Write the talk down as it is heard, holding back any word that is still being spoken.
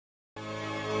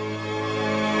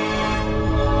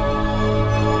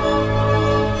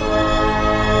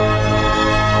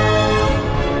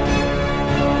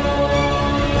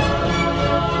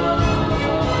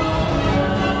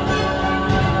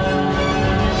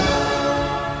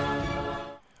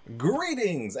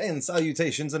Greetings and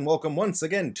salutations and welcome once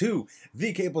again to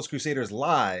the Cables Crusaders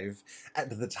live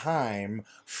at the time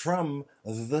from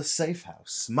the Safe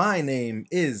House. My name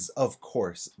is, of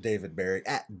course, David Barry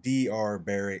at Dr.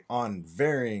 Barry on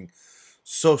varying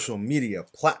social media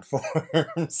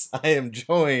platforms. I am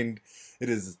joined, it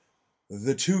is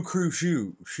the Two Crew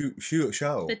Show.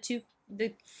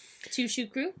 The two shoe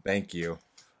crew? Thank you.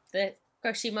 The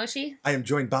Koshi Moshi? I am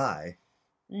joined by...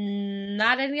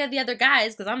 Not any of the other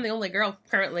guys, because I'm the only girl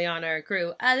currently on our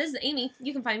crew. This is Amy.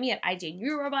 You can find me at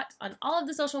IJNeuroRobot on all of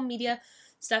the social media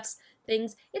stuffs,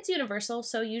 things. It's universal,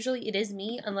 so usually it is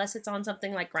me, unless it's on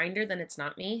something like Grindr, then it's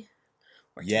not me.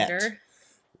 Or Tinder.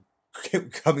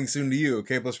 Coming soon to you,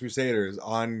 Cables Crusaders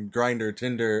on Grindr,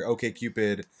 Tinder,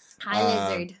 OkCupid.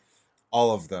 Hi, Lizard.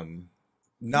 All of them.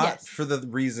 Not Yes. for the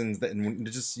reasons that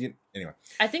anyway.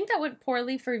 I think that went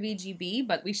poorly for VGB,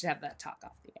 but we should have that talk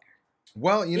off the air.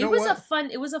 Well, you know what?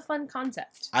 It was a fun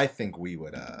concept. I think we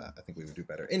would do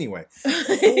better. Anyway,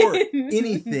 for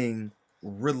anything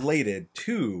related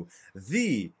to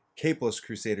the Capeless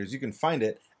Crusaders, you can find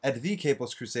it at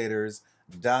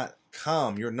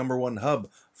thecapelesscrusaders.com, your number one hub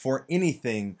for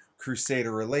anything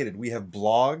Crusader related. We have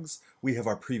blogs, we have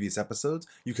our previous episodes.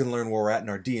 You can learn where we're at in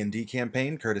our D&D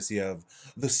campaign, courtesy of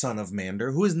the Son of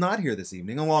Mander, who is not here this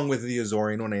evening, along with the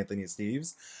Azorian one, Anthony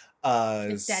Steves.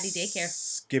 It's Daddy Daycare.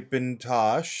 Skip and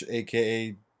Tosh,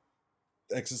 aka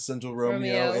Existential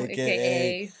Romeo,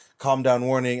 aka Calm Down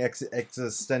Warning,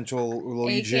 Existential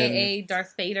Legion, aka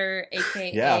Darth Vader,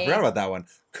 aka yeah, I forgot about that one.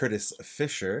 Curtis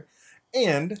Fisher,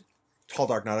 and Tall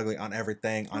Dark Not Ugly on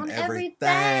everything, on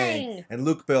everything. And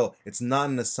Luke Bill, it's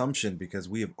not an assumption because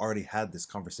we have already had this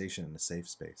conversation in a safe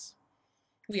space.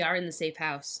 We are in the safe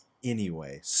house.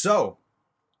 Anyway, so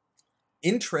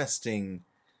interesting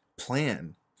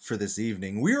plan for this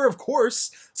evening. We are, of course,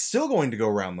 still going to go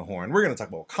around the horn. We're going to talk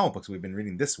about what comic books we've been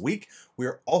reading this week.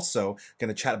 We're also going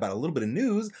to chat about a little bit of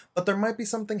news, but there might be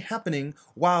something happening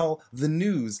while the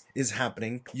news is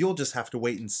happening. You'll just have to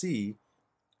wait and see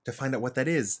to find out what that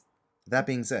is. That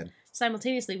being said,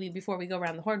 simultaneously, before we go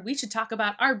around the horn, we should talk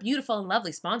about our beautiful and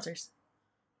lovely sponsors.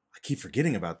 I keep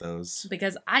forgetting about those.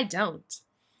 Because I don't.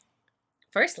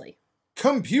 Firstly,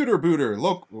 Computer Booter,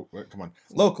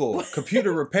 local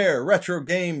computer repair, retro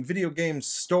game, video game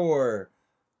store,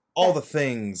 all the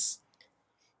things,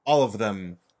 all of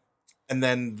them. And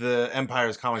then the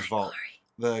Empire's Comics Vault,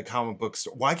 the comic book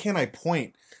store. Why can't I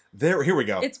point? There, here we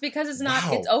go. It's because it's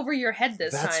not, it's over your head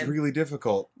this time. That's really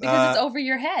difficult. Because it's over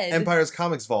your head. Empire's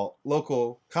Comics Vault,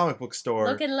 local comic book store.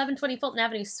 Located 1120 Fulton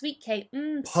Avenue, Sweet K.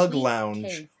 Pug Lounge,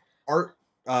 K. Art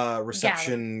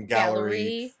reception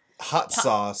gallery. Hot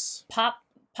sauce. Pop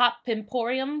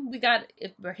Emporium. We got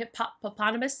hip hop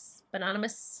eponymous.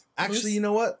 Actually, loose. You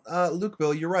know what? Luke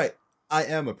Bill, you're right. I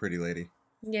am a pretty lady.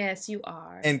 Yes, you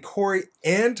are. And Corey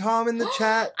and Tom in the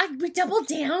chat. We doubled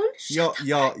down.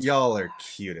 Y'all are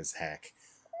cute as heck.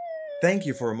 Thank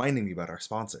you for reminding me about our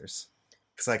sponsors.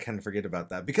 Because I kind of forget about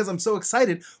that. Because I'm so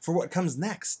excited for what comes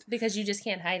next. Because you just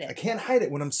can't hide it. I can't hide it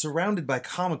when I'm surrounded by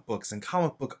comic books and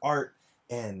comic book art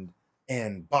and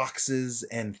boxes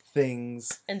and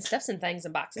things. And stuffs and things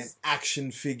and boxes. And action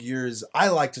figures. I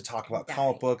like to talk about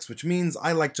comic books, which means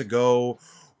I like to go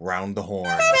round the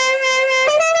horn.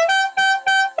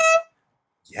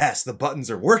 Yes, the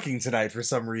buttons are working tonight for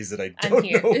some reason. I don't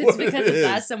know what it's because it's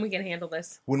us and we can handle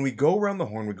this. When we go around the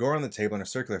horn, we go around the table in a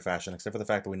circular fashion, except for the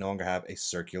fact that we no longer have a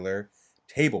circular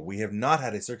table. We have not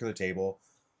had a circular table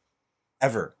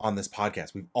ever on this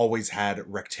podcast. We've always had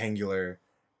rectangular,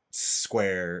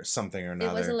 square, something or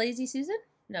another. It was a lazy Susan?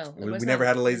 No. We never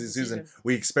had a lazy Susan.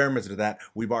 We experimented with that.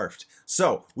 We barfed.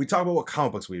 So, we talk about what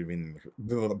comic books we've been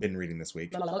reading this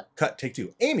week. Cut, take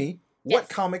two. Amy, what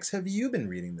comics have you been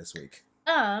reading this week?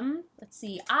 Let's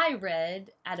see. I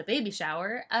read at a baby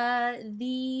shower, my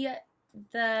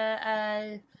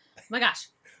gosh.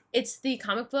 It's the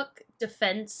Comic Book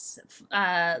Defense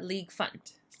League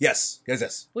Fund. Yes.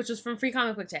 Which was from Free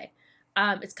Comic Book Day.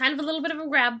 It's kind of a little bit of a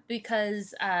grab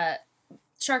because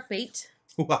Sharkbait,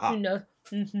 who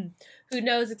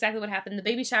knows exactly what happened. The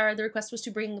baby shower, the request was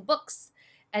to bring books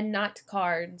and not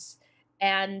cards.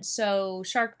 And so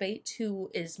Sharkbait, who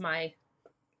is my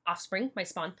offspring, my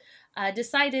spawn,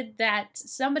 decided that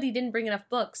somebody didn't bring enough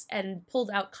books and pulled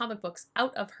out comic books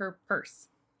out of her purse.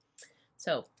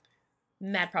 So,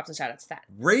 mad props and shout outs to that.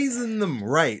 Raising them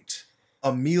right,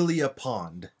 Amelia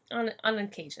Pond. On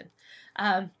occasion.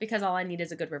 Because all I need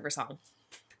is a good river song.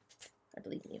 I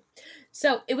believe in you.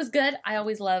 So, it was good. I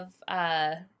always love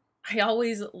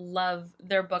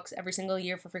their books every single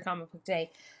year for Free Comic Book Day.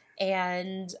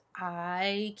 And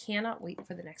I cannot wait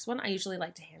for the next one. I usually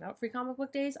like to hand out free comic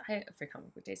book days.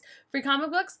 Free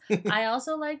comic books. I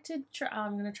also like to try.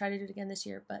 I'm gonna try to do it again this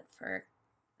year, but for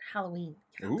Halloween.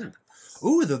 Ooh,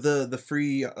 ooh, the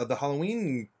free the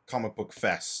Halloween comic book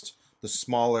fest, the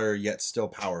smaller yet still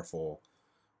powerful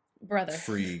brother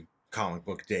free comic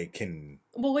book day can.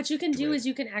 Well, what you can do is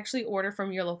you can actually order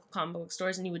from your local comic book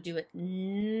stores, and you would do it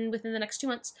within the next 2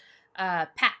 months.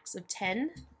 Packs of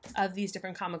 10 of these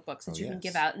different comic books that you can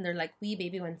give out, and they're like wee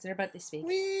baby ones. They're about this big.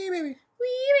 Wee baby.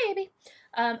 Wee baby.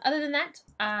 Other than that,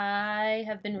 I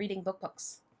have been reading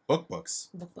books. Books.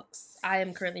 I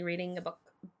am currently reading a book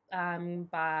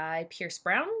by Pierce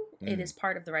Brown. It is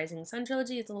part of the Rising Sun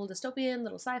trilogy. It's a little dystopian,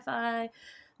 little sci-fi,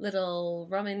 little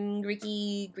Roman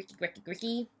Greeky.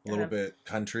 A little bit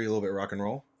country, a little bit rock and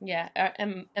roll. Yeah.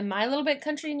 Am I a little bit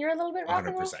country and you're a little bit rock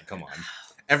and roll? 100%. Come on.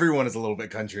 Everyone is a little bit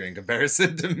country in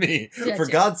comparison to me. Gotcha. For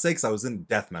God's sakes, I was in a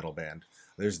death metal band.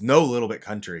 There's no little bit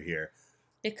country here.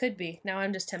 It could be. Now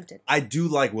I'm just tempted. I do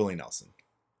like Willie Nelson.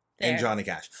 There. And Johnny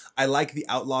Cash. I like the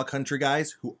outlaw country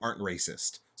guys who aren't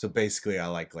racist. So basically I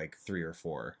like 3 or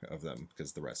 4 of them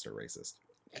because the rest are racist.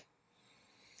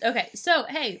 Okay, so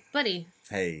hey, buddy.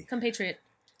 Hey. Compatriot.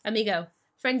 Amigo.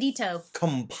 Friendito.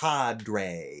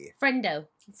 Compadre. Friendo.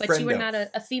 But you were not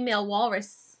a female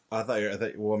walrus. I thought,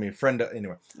 well, I mean, friend,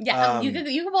 anyway. Yeah, you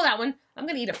can pull that one. I'm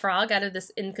going to eat a frog out of this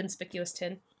inconspicuous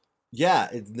tin. Yeah,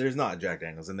 there's not Jack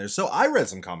Daniels in there. So I read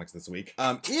some comics this week.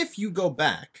 If you go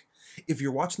back, if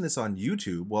you're watching this on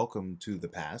YouTube, welcome to the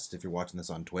past. If you're watching this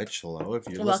on Twitch, hello. If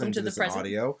you're listening to this in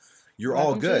audio, you're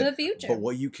all good. To the future. But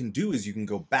what you can do is you can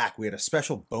go back. We had a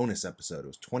special bonus episode. It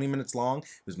was 20 minutes long.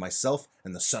 It was myself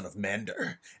and the son of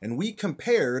Mander. And we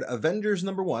compared Avengers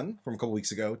 #1 from a couple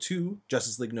weeks ago to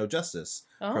Justice League No Justice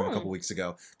from a couple weeks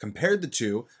ago. Compared the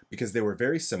two because they were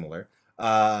very similar.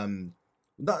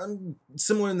 Not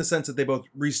similar in the sense that they both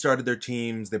restarted their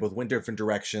teams. They both went different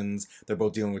directions. They're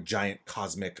both dealing with giant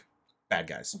cosmic bad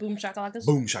guys. Boom shakalakas.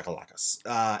 Boom shakalakas.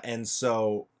 And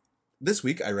so this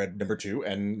week I read number two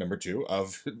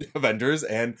of Avengers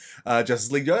and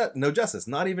Justice League No Justice.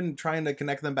 Not even trying to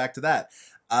connect them back to that.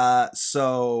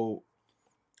 So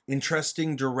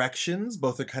interesting directions.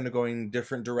 Both are kind of going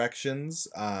different directions.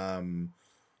 I'm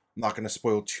not going to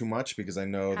spoil too much because I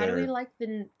know How do we like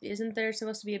isn't there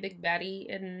supposed to be a big baddie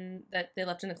in that they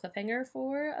left in a cliffhanger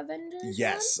for Avengers?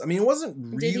 Yes. I mean, it wasn't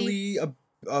really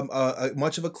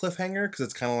much of a cliffhanger because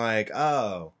it's kind of like,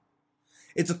 oh,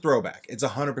 it's a throwback. It's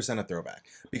 100% a throwback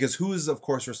because who is, of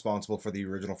course, responsible for the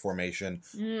original formation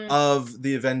of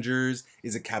the Avengers?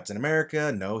 Is it Captain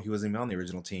America? No, he wasn't even on the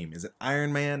original team. Is it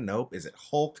Iron Man? Nope. Is it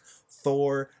Hulk?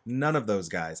 Thor? None of those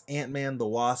guys. Ant-Man, the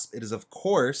Wasp? It is, of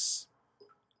course,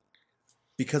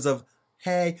 because of,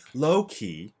 hey,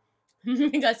 Loki.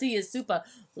 Because he is super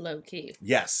low-key.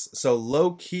 Yes. So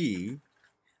Loki...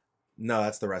 No,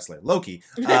 that's the wrestler. Loki.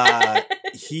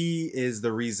 He is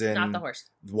the reason... Not the horse.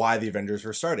 Why the Avengers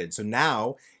were started. So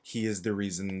now, he is the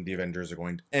reason the Avengers are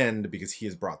going to end because he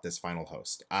has brought this final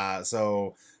host.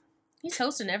 So... He's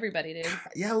hosting everybody, dude.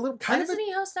 Yeah, a little Why doesn't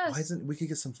he host us? Why isn't we could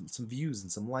get some views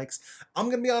and some likes? I'm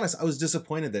gonna be honest, I was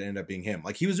disappointed that it ended up being him.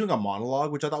 Like, he was doing a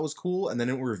monologue, which I thought was cool, and then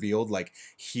it revealed, like,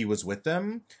 he was with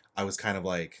them. I was kind of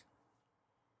like,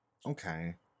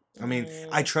 okay. I mean,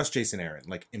 I trust Jason Aaron,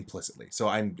 like, implicitly. So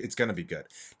it's gonna be good.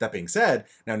 That being said,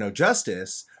 now No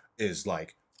Justice is,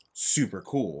 like, super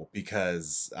cool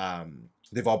because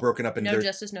they've all broken up into No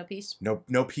justice, no peace.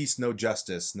 No peace, no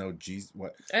justice, no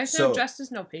what? There's no justice,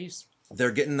 no peace.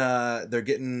 They're getting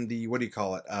the, what do you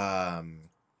call it?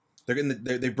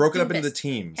 They've broken up into the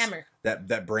teams Hammer. that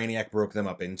Brainiac broke them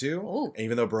up into. Ooh. And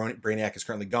even though Brainiac is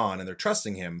currently gone, and they're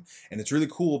trusting him, and it's really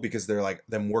cool because they're like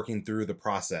them working through the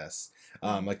process.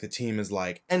 Like the team is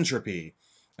like entropy,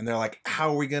 and they're like, how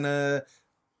are we gonna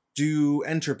do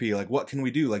entropy? Like, what can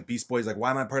we do? Like Beast Boy's like,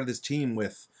 why am I part of this team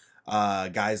with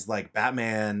guys like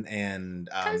Batman and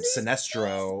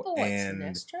Sinestro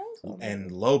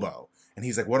and Lobo? And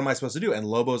he's like, what am I supposed to do? And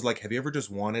Lobo's like, have you ever just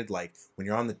wanted, like, when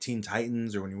you're on the Teen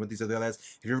Titans or when you're with these other guys,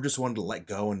 have you ever just wanted to let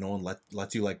go and no one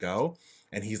lets you let go?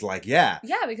 And he's like, yeah.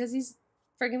 Yeah, because he's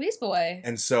freaking Beast Boy.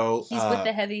 And so... he's with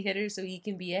the heavy hitters so he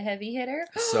can be a heavy hitter.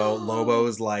 So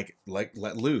Lobo's like, let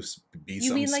loose. Be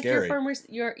something scary.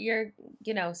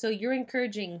 So you're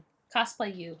encouraging,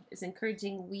 cosplay you is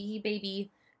encouraging wee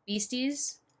baby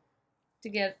beasties to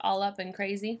get all up and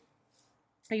crazy.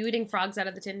 Are you eating frogs out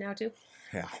of the tin now, too?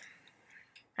 Yeah.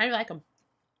 How do you like them?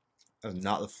 That was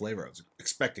not the flavor I was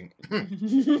expecting.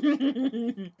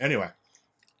 Anyway.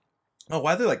 Oh,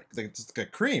 why are they like just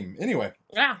like cream? Anyway.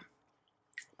 Yeah.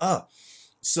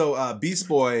 So Beast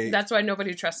Boy... That's why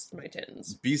nobody trusts my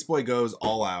tins. Beast Boy goes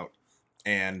all out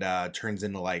and turns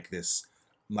into like this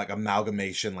like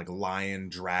amalgamation, like lion,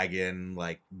 dragon,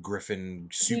 like griffin,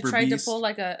 super He tried beast. to pull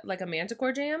like a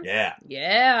manticore jam. Yeah,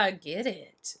 Yeah, get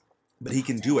it. but he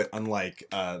can do it, unlike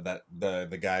that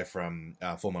the guy from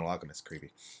Full Metal Alchemist,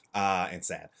 creepy and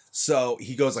sad. So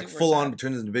he goes like Super full sad. on,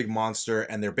 turns into a big monster,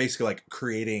 and they're basically like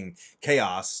creating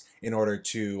chaos in order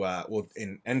to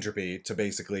in entropy to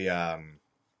basically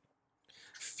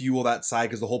fuel that side,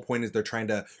 because the whole point is they're trying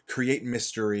to create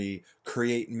mystery,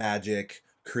 create magic,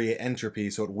 create entropy,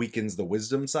 so it weakens the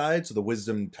wisdom side, so the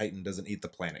wisdom titan doesn't eat the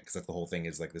planet, because that's the whole thing,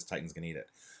 is like this titan's gonna eat it.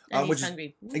 And Which he's is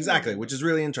hungry. exactly, which is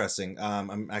really interesting.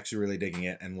 I'm actually really digging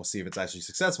it, and we'll see if it's actually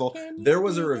successful. Can you There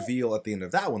was a dig it? reveal at the end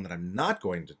of that one that I'm not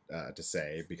going to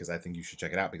say, because I think you should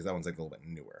check it out, because that one's like a little bit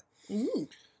newer. Ooh,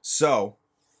 So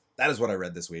that is what I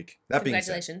read this week. That being said,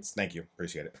 congratulations. thank you,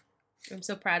 appreciate it. I'm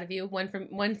so proud of you. One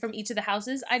from each of the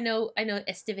houses. I know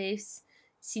Esteves.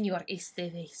 Senor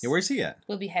Esteves. Yeah, where's he at?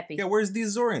 We'll be happy. Yeah, where's the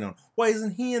Zorian? Why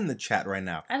isn't he in the chat right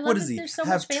now? I love What that does he there's so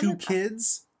have? much family 2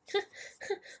 kids?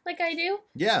 Like I do.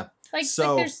 Yeah. Like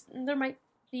So- there might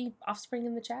be offspring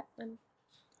in the chat. And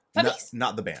No, puppies.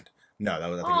 not the band. No, that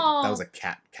was Aw. that was a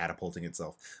cat catapulting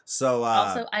itself. So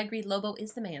Also, I agree. Lobo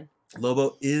is the man.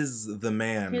 Lobo is the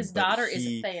man. His but daughter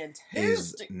he is fantastic.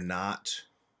 is not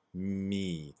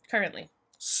me. Currently.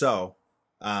 So,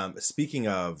 speaking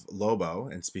of Lobo,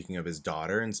 and speaking of his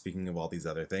daughter, and speaking of all these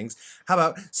other things, how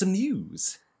about some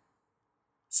news?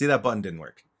 See, that button didn't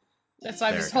work. That's why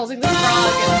I'm There just it goes. holding the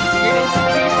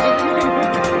frog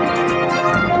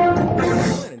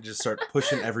And just start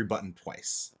pushing every button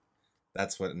twice.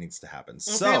 That's what needs to happen.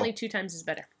 So, Apparently 2 times is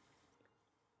better.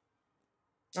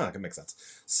 oh, that can make sense.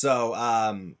 So,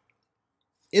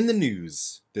 in the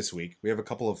news this week, we have a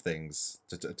couple of things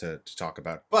to talk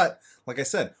about. But, like I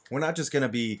said, we're not just going to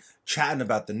be chatting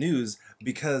about the news,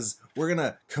 because we're going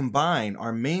to combine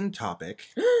our main topic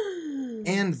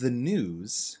and the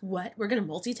news. What? We're gonna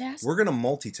multitask? We're going to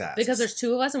multitask. Because there's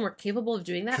 2 of us and we're capable of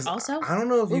doing that 'Cause also? I don't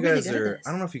know if We're you really guys good at are. this.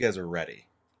 I don't know if you guys are ready.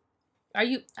 Are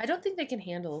you? I don't think they can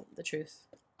handle the truth.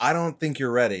 I don't think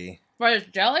you're ready. What is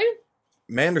jelly?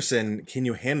 Manderson, can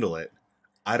you handle it?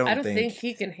 I don't think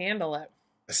he can handle it.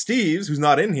 Steve's, who's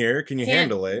not in here, can you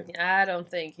handle it? I don't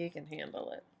think he can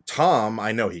handle it. Tom,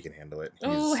 I know he can handle it.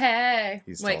 Oh, hey.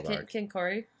 he's Wait, tall dark. can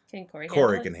Corey? Can Corey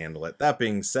Corey handle can it? handle it. That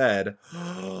being said,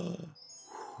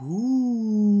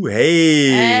 ooh, hey.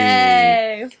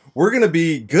 Hey! We're going to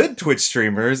be good Twitch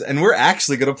streamers, and we're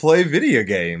actually going to play video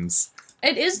games.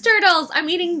 It is turtles. I'm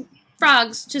eating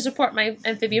frogs to support my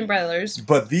amphibian brothers.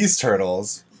 But these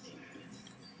turtles,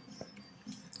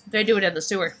 They do it in the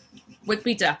sewer. With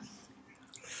pizza.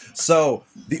 so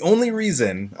the only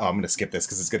reason, I'm going to skip this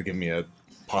because it's going to give me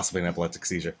possibly an epileptic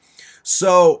seizure.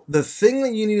 So the thing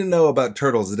that you need to know about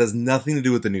turtles, it has nothing to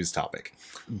do with the news topic,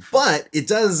 but it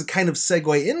does kind of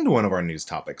segue into one of our news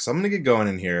topics. So I'm going to get going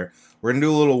in here. We're going to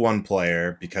do a little one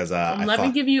player because Let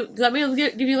me give you a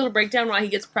little breakdown while he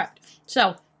gets prepped.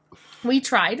 So, we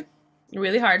tried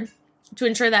really hard to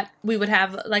ensure that we would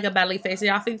have like a badly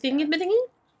face-offing thing in the beginning.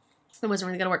 It wasn't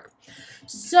really going to work.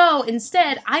 So,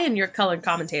 instead, I am your colored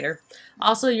commentator.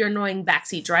 Also, your annoying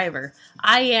backseat driver.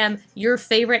 I am your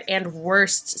favorite and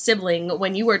worst sibling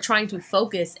when you are trying to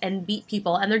focus and beat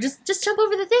people and they're just jump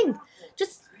over the thing.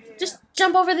 Just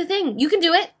jump over the thing. You can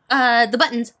do it. The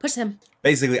buttons, push them.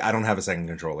 Basically, I don't have a second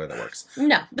controller that works.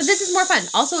 No, but this is more fun.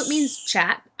 Also, it means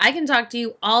chat. I can talk to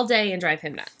you all day and drive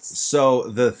him nuts. So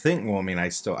the thing, well, I mean, I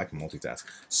can multitask.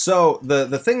 So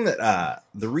the thing that,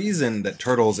 the reason that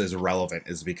Turtles is relevant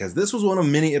is because this was one of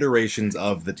many iterations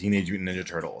of the Teenage Mutant Ninja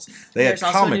Turtles. There's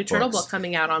also a new comic turtle books. book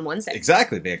coming out on Wednesday.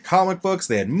 Exactly. They had comic books,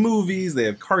 they had movies, they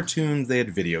had cartoons, they had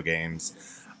video games.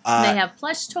 They have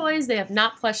plush toys. They have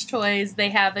not plush toys. They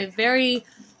have a very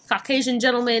Caucasian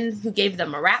gentleman who gave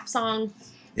them a rap song.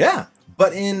 Yeah,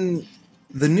 but in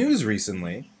the news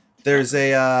recently, there's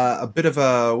a bit of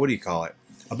a, what do you call it?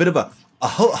 A bit of a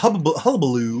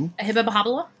hullabaloo A hibba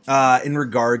habla. in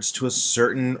regards to a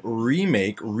certain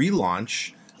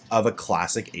relaunch of a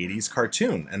classic 80s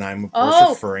cartoon. And I'm, of course,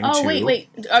 referring to... wait.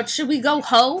 Should we go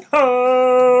ho?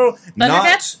 Oh!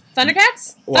 Thundercats?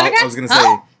 Thundercats? Well, Thundercats? I was going to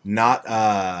say, not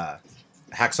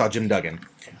Hacksaw Jim Duggan.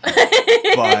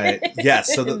 But,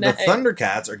 yes, so the Nice.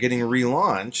 Thundercats are getting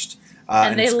relaunched.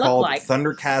 And And they it's look called like-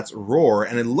 Thundercats Roar,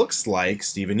 and it looks like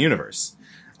Steven Universe.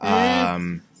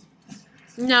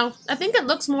 No, I think it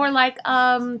looks more like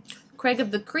Craig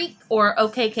of the Creek or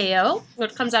OKKO,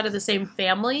 which comes out of the same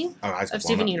family of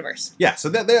Steven Universe. Yeah, so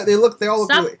they all look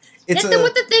Stop. really... It's Hit them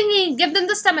with the thingy. Give them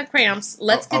the stomach cramps.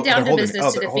 Let's get down they're to holding it.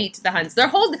 business to They're defeat the Huns.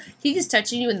 He's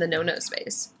touching you in the no-no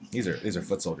space. These are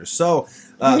foot soldiers. So,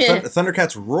 Yeah.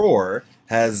 Thundercats Roar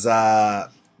has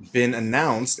been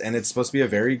announced, and it's supposed to be a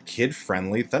very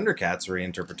kid-friendly Thundercats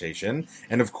reinterpretation.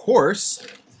 And of course,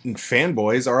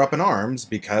 fanboys are up in arms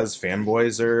because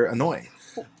fanboys are annoying.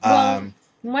 Well,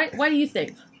 why do you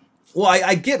think? Well,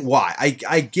 I get why. I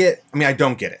mean, I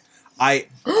don't get it.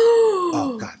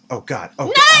 Oh god. Oh god. Oh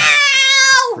god. No!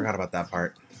 I forgot about that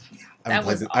part. I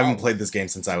haven't played this game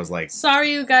since I was like.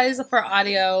 Sorry, you guys, for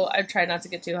audio. I try not to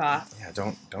get too hot. Yeah,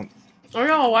 don't. Oh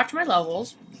no, I'll watch my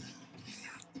levels.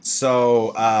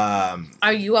 So,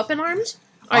 are you up in arms?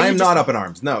 I am not up in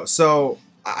arms. No. So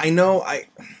I know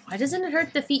Why doesn't it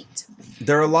hurt the feet?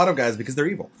 there are a lot of guys because they're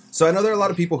evil. So I know there are a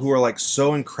lot of people who are like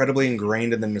so incredibly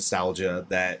ingrained in their nostalgia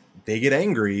that they get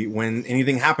angry when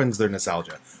anything happens to their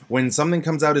nostalgia. When something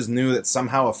comes out as new that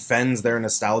somehow offends their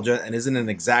nostalgia and isn't an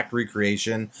exact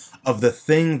recreation of the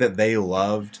thing that they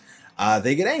loved,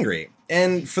 they get angry.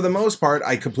 And for the most part,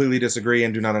 I completely disagree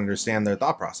and do not understand their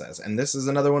thought process. And this is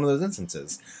another one of those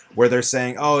instances where they're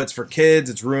saying, oh, it's for kids,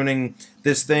 it's ruining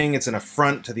this thing, it's an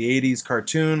affront to the 80s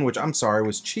cartoon, which I'm sorry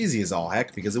was cheesy as all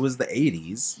heck because it was the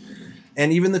 80s.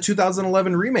 And even the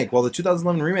 2011 remake, well, the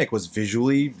 2011 remake was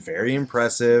visually very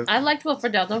impressive. I liked Will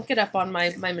Friedle. Don't get up on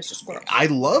my Mr. Squirrel. I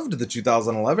loved the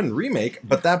 2011 remake,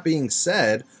 but that being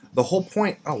said, the whole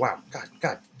point... Oh, wow.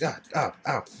 God,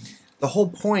 ow. The whole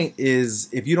point is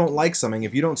if you don't like something,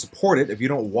 if you don't support it, if you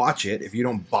don't watch it, if you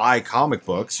don't buy comic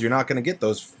books, you're not going to get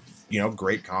those,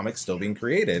 great comics still being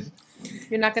created.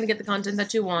 You're not going to get the content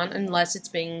that you want unless it's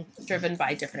being driven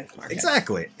by different markets.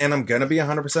 Exactly. And I'm going to be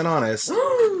 100% honest.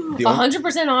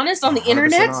 100% honest on the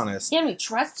internet? Honest. Can we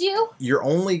trust you? You're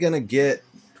only going to get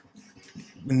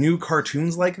new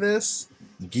cartoons like this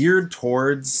geared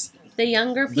towards the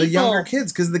younger people. The younger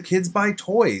kids, because the kids buy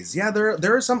toys. Yeah,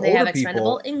 there are some older people. They have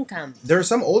expendable income. There are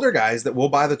some older guys that will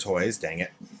buy the toys, dang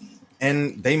it.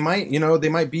 And they might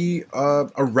be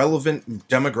a relevant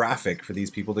demographic for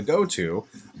these people to go to.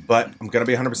 But I'm going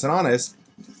to be 100% honest.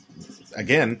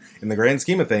 Again, in the grand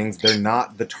scheme of things, they're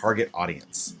not the target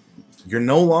audience. You're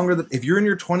no longer, if you're in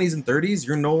your 20s and 30s,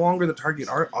 you're no longer the target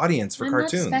audience for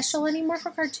cartoons. I'm not special anymore for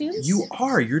cartoons? You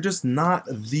are. You're just not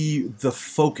the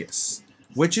focus.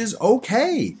 Which is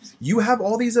okay. You have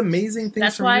all these amazing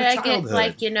things from your childhood. That's why I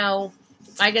get,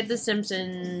 I get The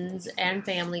Simpsons and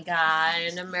Family Guy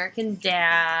and American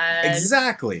Dad.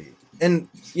 Exactly. And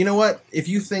you know what? If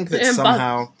you think that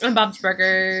and Bob's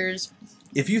Burgers.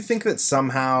 If you think that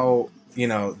somehow, the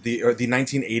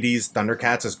 1980s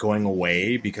Thundercats is going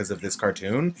away because of this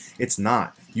cartoon, it's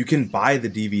not. You can buy the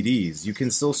DVDs. You can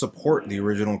still support the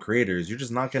original creators. You're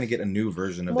just not going to get a new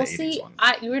version of the 80s one.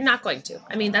 You're not going to.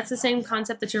 I mean, that's the same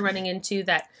concept that you're running into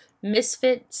that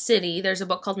Misfit City. There's a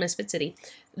book called Misfit City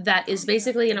that is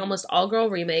basically an almost all-girl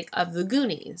remake of The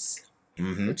Goonies.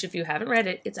 Mm-hmm. Which, if you haven't read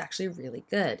it, it's actually really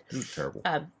good. It's terrible.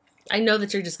 I know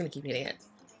that you're just going to keep reading it.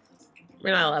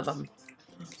 And I love them.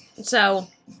 So...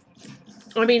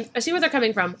 I mean, I see where they're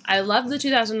coming from. I love the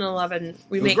 2011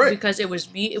 remake because it was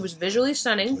visually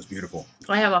stunning. It was beautiful.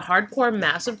 I have a hardcore,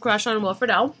 massive crush on Will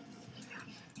Friedle.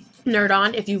 Nerd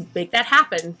on, if you make that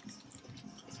happen.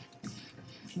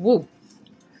 Woo.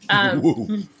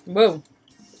 Woo.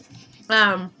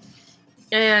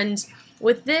 And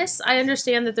with this, I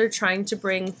understand that they're trying to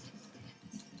bring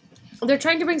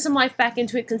some life back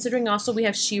into it, considering also we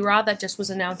have She-Ra that just was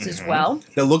announced as well.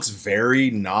 That looks very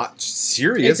not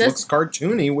serious. Looks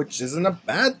cartoony, which isn't a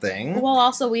bad thing. Well,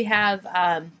 also we have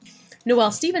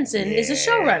Noelle Stevenson is a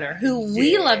showrunner who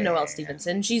we love. Noelle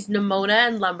Stevenson. She's Nimona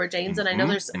and Lumberjanes, and I know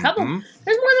there's there's more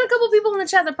than a couple people in the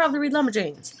chat that probably read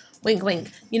Lumberjanes. Wink,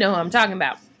 wink. You know who I'm talking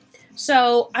about.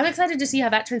 So I'm excited to see how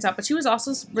that turns out. But she was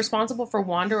also responsible for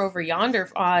Wander Over Yonder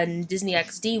on Disney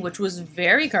XD, which was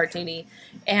very cartoony.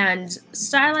 And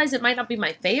stylized, it might not be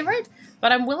my favorite,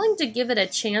 but I'm willing to give it a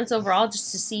chance overall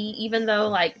just to see, even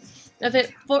though, if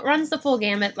it runs the full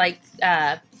gamut,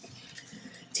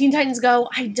 Teen Titans Go,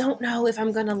 I don't know if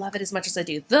I'm going to love it as much as I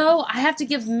do. Though, I have to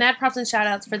give mad props and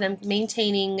shout-outs for them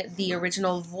maintaining the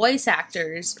original voice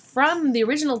actors from the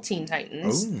original Teen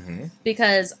Titans.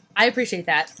 Because I appreciate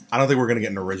that. I don't think we're going to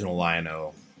get an original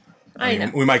Lion-O. I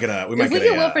know. We might get a... If we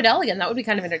get Will Friedle again, that would be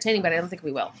kind of entertaining, but I don't think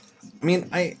we will. I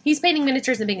mean, He's painting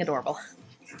miniatures and being adorable.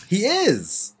 He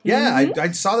is! Yeah,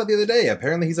 I saw that the other day.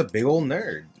 Apparently he's a big old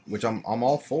nerd, which I'm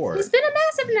all for. He's been a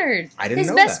massive nerd. I didn't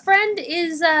know that. His best friend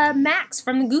is Max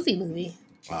from the Goofy movie.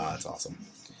 That's awesome.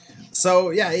 So,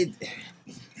 yeah,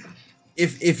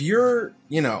 if you're,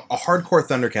 a hardcore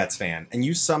Thundercats fan, and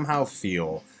you somehow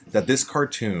feel that this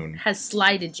cartoon... Has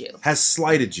slighted you.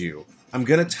 I'm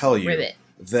going to tell you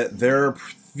that there are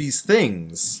these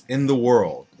things in the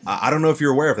world I don't know if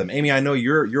you're aware of them. Amy, I know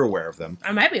you're aware of them.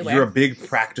 I might be aware. You're a big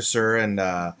practicer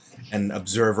and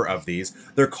observer of these.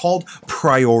 They're called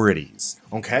priorities,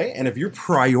 okay? And if your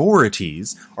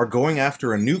priorities are going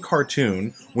after a new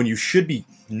cartoon when you should be,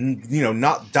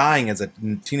 not dying as a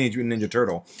Teenage Mutant Ninja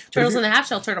Turtle. Turtles in the Half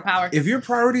Shell, Turtle Power. If your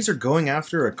priorities are going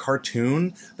after a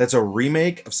cartoon that's a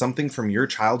remake of something from your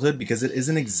childhood because it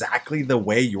isn't exactly the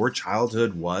way your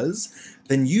childhood was,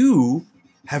 then you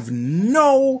have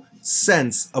no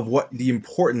sense of what the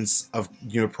importance of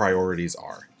priorities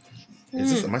are.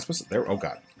 Is this? Am I supposed to? There. Oh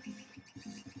God.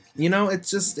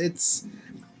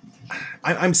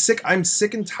 I'm sick. I'm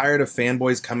sick and tired of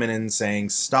fanboys coming in saying,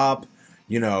 "Stop,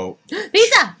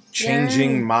 Pizza!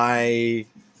 changing my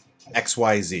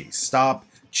XYZ. Stop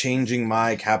changing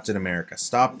my Captain America.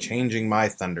 Stop changing my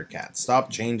Thundercats. Stop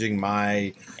changing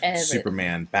my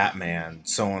Superman, Batman,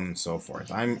 so on and so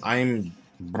forth." I'm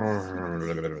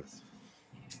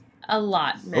a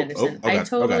lot, Manderson. God, I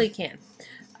totally can.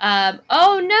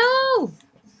 Oh no!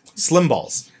 Slim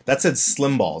balls. That said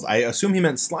slim balls. I assume he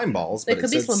meant slime balls, but it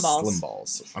could be slim balls. Slim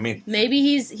balls. I mean, maybe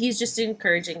he's just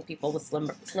encouraging people with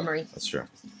slimmery. That's true.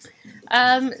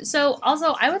 So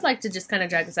also, I would like to just kind of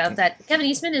drag this out that Kevin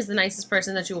Eastman is the nicest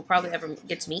person that you will probably ever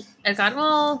get to meet. I've got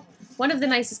one of the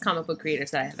nicest comic book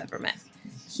creators that I have ever met.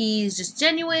 He's just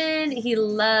genuine. He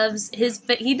loves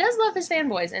he does love his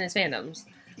fanboys and his fandoms.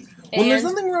 Well, there's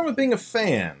nothing wrong with being a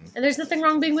fan. And there's nothing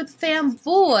wrong being with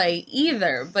fanboy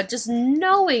either, but just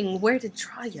knowing where to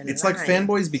draw your line. It's like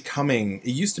fanboys becoming, it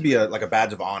used to be a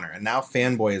badge of honor, and now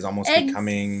fanboy is almost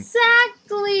becoming...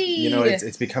 Exactly!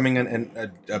 It's becoming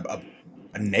a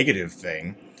negative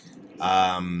thing.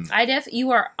 IDEF,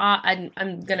 you are... I'm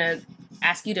going to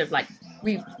ask you to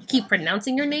keep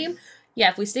pronouncing your name. Yeah,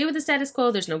 if we stay with the status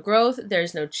quo, there's no growth,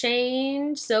 there's no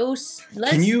change, so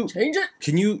let's change it.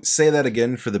 Can you say that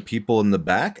again for the people in the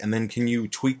back, and then can you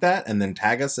tweet that, and then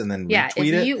tag us, and then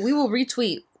retweet it? We will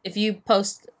retweet. If you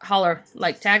post, holler,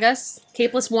 tag us,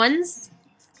 Capeless Ones,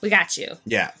 we got you.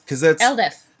 Yeah, because that's...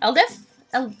 LDEF.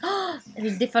 El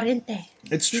diferente.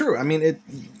 It's true. I mean,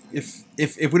 if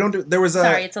we don't do...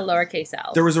 Sorry, it's a lowercase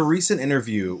L. There was a recent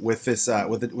interview with this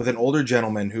with an older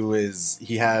gentleman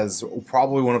he has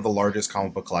probably one of the largest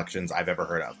comic book collections I've ever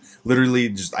heard of.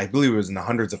 Literally, I believe it was in the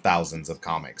hundreds of thousands of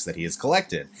comics that he has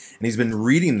collected, and he's been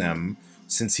reading them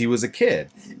since he was a kid.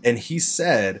 And he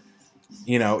said,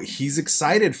 he's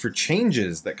excited for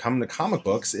changes that come to comic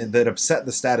books and that upset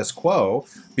the status quo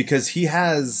because he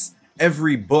has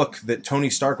every book that Tony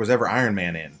Stark was ever Iron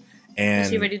Man in. And is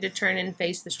he ready to turn and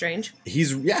face the strange?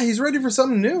 He's ready for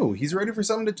something new. He's ready for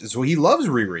something so he loves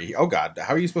Riri. Oh God,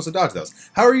 how are you supposed to dodge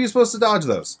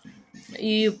those?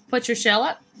 You put your shell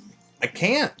up? I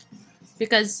can't.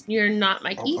 Because you're not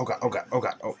Mikey? Oh God.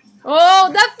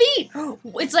 Oh, that feet!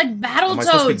 It's like Battletoads. Am I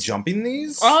supposed to be jumping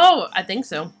these? Oh, I think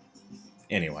so.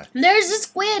 Anyway, there's a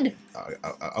squid.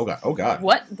 Oh God!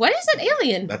 What is that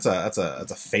alien? That's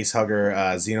a face hugger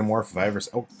xenomorph. If I ever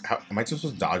am I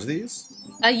supposed to dodge these?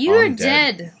 You're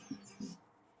dead.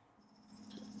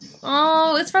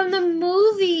 Oh, it's from the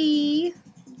movie.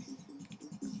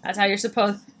 That's how you're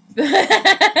supposed.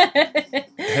 Hey,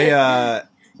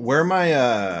 where am I?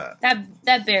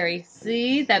 That berry.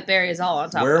 See, that berry is all on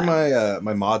top. Where are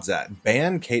my mods at?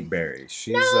 Ban Kate Berry.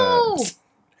 She's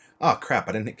Oh, crap.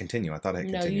 I didn't hit continue. I thought I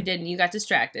hit continue. No, you didn't. You got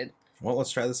distracted. Well,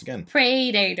 let's try this again.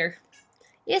 Predator.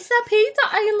 It's a pizza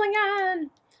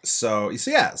alien. So,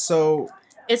 yeah. So...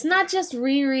 It's not just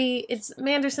Riri. It's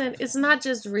Manderson. It's not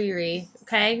just Riri,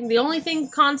 okay? The only thing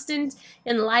constant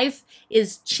in life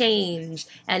is change.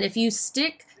 And if you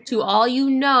stick to all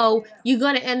you know, you're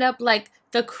going to end up like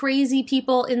the crazy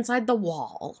people inside the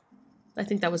wall. I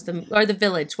think that was the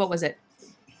village. What was it?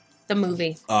 The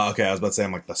movie. Okay, I was about to say,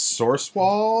 I'm like the Source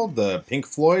Wall, the Pink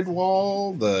Floyd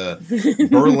Wall, the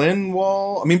Berlin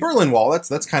Wall. I mean, Berlin Wall,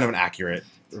 that's kind of an accurate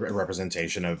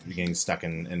representation of getting stuck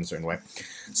in a certain way.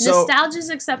 So, nostalgia is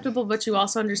acceptable, but you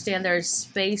also understand there is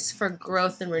space for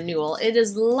growth and renewal. It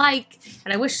is like,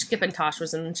 and I wish Skip and Tosh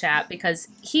was in the chat because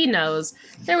he knows,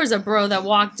 there was a bro that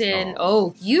walked in,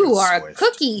 you are a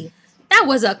cookie. That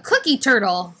was a cookie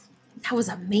turtle. That was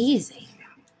amazing.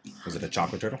 Was it a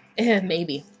chocolate turtle?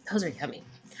 Maybe. Those are yummy.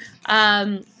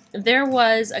 There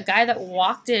was a guy that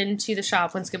walked into the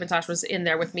shop when Skip and Tosh was in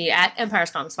there with me at Empire's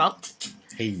Comics Vault.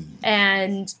 Hey.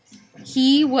 And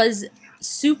he was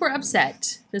super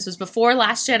upset. This was before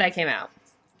Last Jedi came out.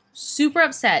 Super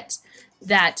upset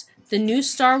that the new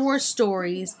Star Wars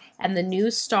stories and the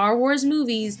new Star Wars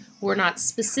movies were not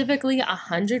specifically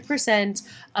 100%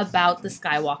 about the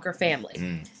Skywalker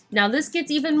family. Now, this gets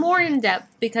even more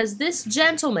in-depth because this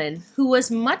gentleman, who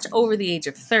was much over the age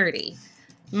of 30,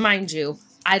 mind you,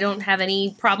 I don't have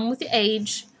any problem with the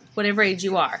age, whatever age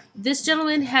you are. This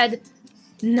gentleman had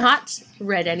not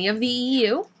read any of the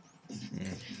EU,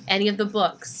 any of the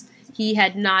books. He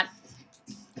had not,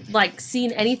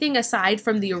 seen anything aside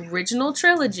from the original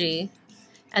trilogy,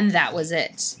 and that was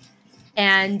it.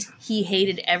 And he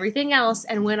hated everything else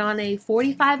and went on a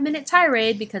 45-minute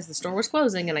tirade, because the store was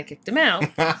closing and I kicked him out,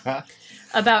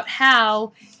 about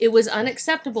how it was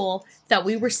unacceptable that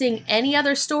we were seeing any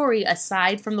other story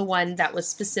aside from the one that was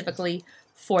specifically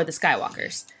for the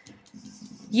Skywalkers.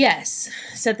 Yes,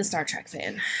 said the Star Trek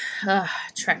fan.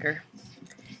 Trekker.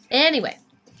 Anyway.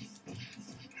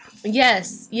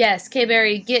 Yes,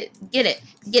 K-Berry, get it.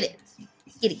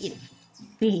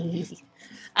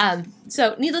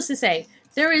 So, needless to say,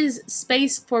 there is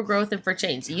space for growth and for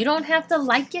change. You don't have to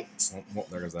like it. Well,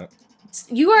 there goes that.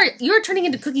 You are turning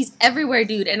into cookies everywhere,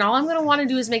 dude, and all I'm going to want to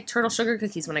do is make turtle sugar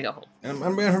cookies when I go home. And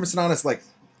I'm being 100% honest,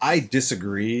 I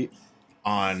disagree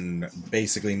on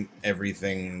basically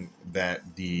everything that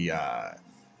the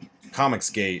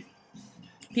Comicsgate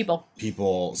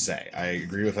people say. I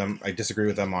agree with them. I disagree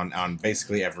with them on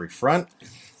basically every front,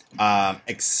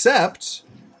 except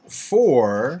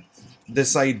for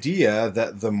this idea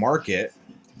that the market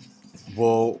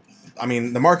will... I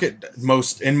mean, the market,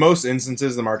 in most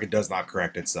instances, the market does not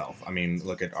correct itself. I mean,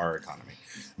 look at our economy.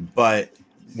 But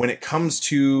when it comes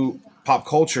to pop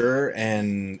culture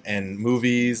and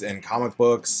movies and comic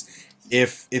books,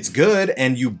 if it's good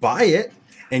and you buy it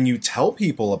and you tell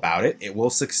people about it, it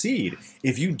will succeed.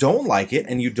 If you don't like it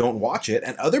and you don't watch it,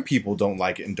 and other people don't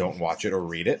like it and don't watch it or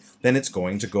read it, then it's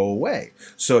going to go away.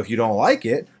 So if you don't like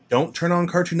it, don't turn on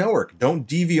Cartoon Network. Don't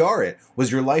DVR it.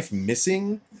 Was your life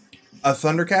missing a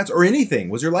Thundercats or anything?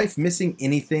 Was your life missing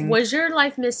anything? Was your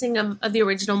life missing of the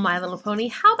original My Little Pony?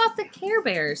 How about the Care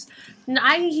Bears?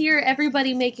 I hear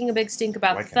everybody making a big stink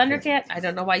about Thundercat. I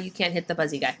don't know why you can't hit the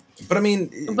buzzy guy. But I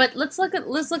mean, but let's look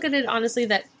at it honestly.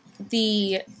 That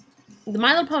the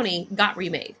My Little Pony got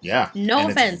remade. Yeah. No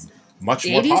offense. Much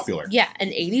more popular. Yeah, an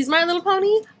 80s My Little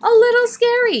Pony, a little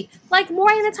scary. Like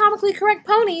more anatomically correct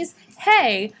ponies.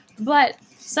 Hey, but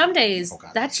some days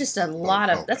that's just a lot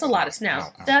of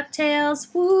snout.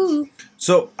 DuckTales, woo.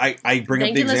 So I bring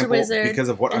up the example because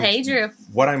of what Drew.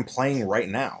 What I'm playing right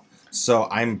now. So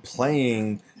I'm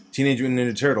playing Teenage Mutant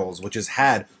Ninja Turtles, which has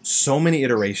had so many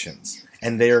iterations,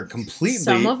 and they are completely...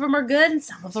 Some of them are good, and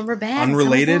some of them are bad.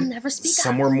 Unrelated. Some of them never speak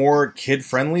some were more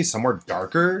kid-friendly, some were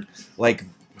darker.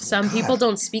 Some people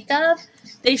don't speak of.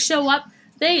 They show up...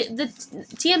 The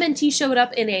TMNT showed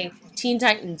up in a Teen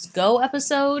Titans Go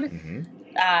episode. Mm-hmm.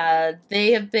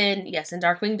 They have been... Yes, and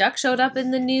Darkwing Duck showed up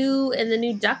in the new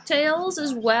DuckTales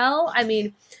as well. I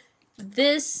mean,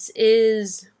 this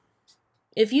is...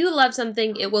 If you love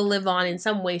something, it will live on in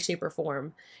some way, shape, or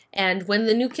form. And when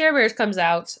the new Care Bears comes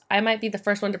out, I might be the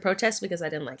first one to protest because I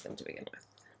didn't like them to begin with.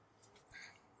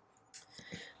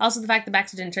 Also, the fact that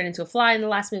Baxter didn't turn into a fly in the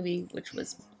last movie, which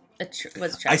was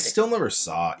tragic. I still never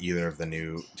saw either of the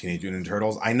new Teenage Mutant Ninja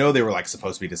Turtles. I know they were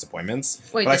supposed to be disappointments.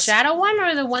 Wait, the Shadow one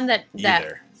or the one that...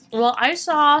 Either. Well, I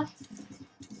saw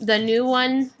the new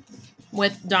one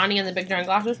with Donnie and the big giant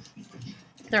glasses.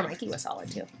 Their Mikey was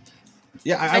solid too.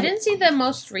 Yeah, I didn't see the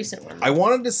most recent one. I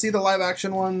wanted to see the live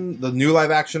action one. The new live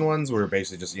action ones were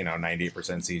basically just 98%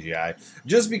 CGI.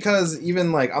 Just because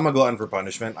even I'm a glutton for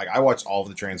punishment. I watched all of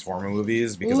the Transformer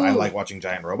movies because I like watching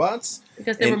giant robots.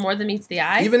 Because they were more than meets the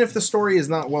eye. Even if the story is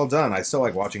not well done, I still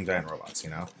like watching giant robots.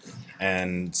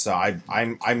 And so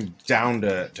I'm down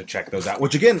to check those out.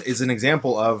 Which again is an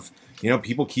example of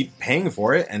people keep paying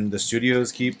for it, and the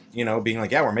studios keep being like,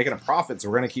 yeah, we're making a profit, so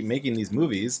we're going to keep making these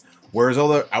movies. Whereas all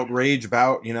the outrage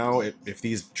about, if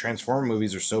these Transformer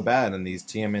movies are so bad and these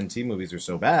TMNT movies are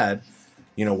so bad,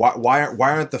 why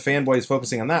aren't the fanboys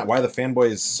focusing on that? Why are the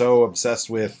fanboys so obsessed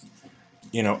with,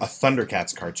 a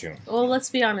Thundercats cartoon? Well, let's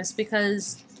be honest,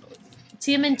 because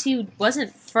TMNT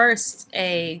wasn't first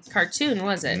a cartoon,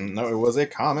 was it? No, it was a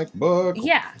comic book.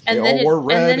 Yeah. And then were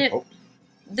red.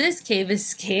 This cave is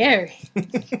scary.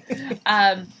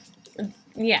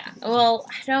 Yeah. Well,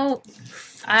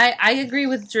 I agree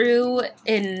with Drew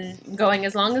in going,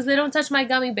 as long as they don't touch my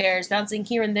gummy bears bouncing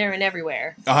here and there and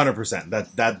everywhere.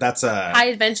 100%. That's a high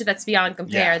adventure that's beyond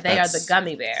compare. Yeah, they are the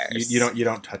gummy bears. You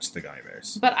don't touch the gummy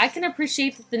bears. But I can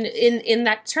appreciate that in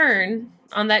that turn,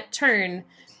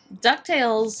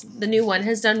 DuckTales, the new one,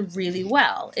 has done really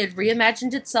well. It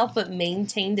reimagined itself but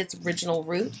maintained its original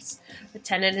roots. The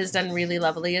Tennant has done really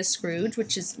lovely as Scrooge,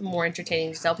 which is more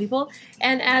entertaining to tell people.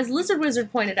 And as Lizard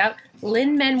Wizard pointed out,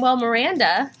 Lin-Manuel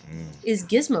Miranda is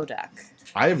Gizmo Duck.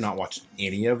 I have not watched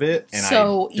any of it, and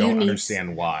So I you don't need-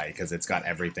 understand why, because it's got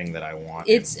everything that I want.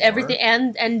 It's and more. everything,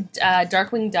 and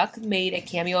Darkwing Duck made a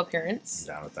cameo appearance,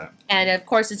 I'm down with that. and of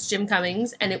course it's Jim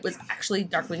Cummings, and it was actually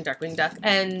Darkwing Duck,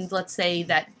 and let's say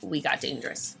that we got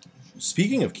dangerous.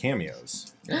 Speaking of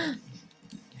cameos,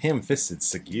 ham-fisted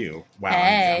Segue. Wow,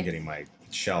 Hey. I'm getting my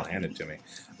shell handed to me.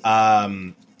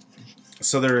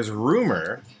 So there is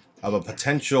rumor of a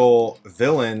potential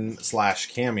villain /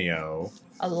 cameo.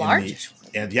 A large.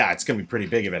 And yeah, it's going to be pretty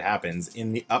big if it happens,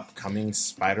 in the upcoming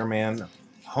Spider-Man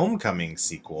Homecoming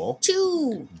sequel.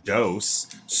 Two. Dose.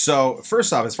 So,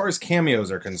 first off, as far as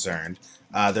cameos are concerned,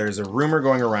 there's a rumor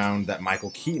going around that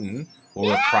Michael Keaton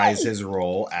will reprise his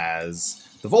role as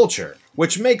the Vulture,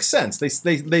 which makes sense. They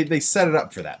set it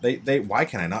up for that. Why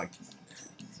can I not?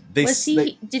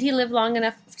 Did he live long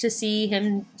enough to see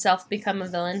himself become a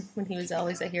villain when he was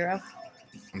always a hero?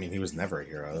 I mean, he was never a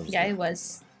hero. Yeah, he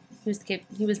was. He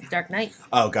was the Dark Knight.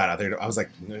 Oh God, I was like,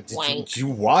 did you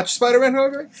watch Spider-Man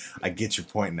Homecoming? I get your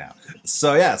point now.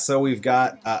 So yeah, so we've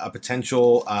got a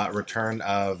potential return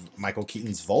of Michael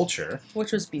Keaton's Vulture,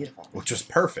 Which was beautiful. which was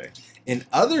perfect. In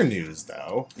other news,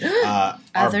 though,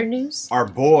 News? our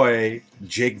boy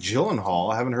Jake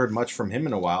Gyllenhaal, I haven't heard much from him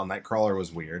in a while. Nightcrawler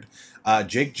was weird.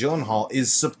 Jake Gyllenhaal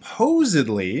is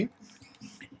supposedly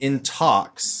in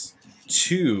talks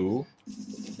to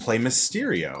play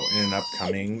Mysterio in an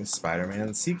upcoming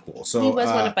Spider-Man sequel. So He was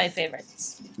one of my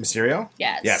favorites. Mysterio?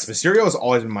 Yes. Yes, Mysterio has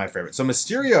always been my favorite. So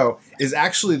Mysterio is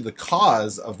actually the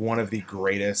cause of one of the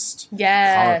greatest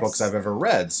comic books I've ever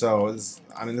read. So, this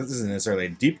isn't necessarily a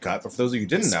deep cut, but for those of you who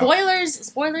didn't know...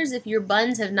 Spoilers if your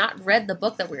buns have not read the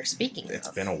book that we're speaking of. It's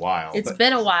been a while. It's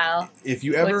been a while. If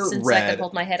you ever Since I read could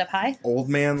hold my head up high. Old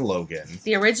Man Logan...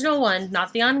 The original one,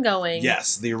 not the ongoing.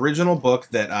 Yes, the original book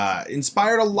that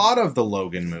inspired a lot of the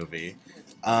Logan movie.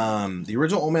 The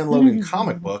original Old Man Logan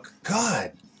comic book.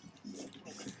 God.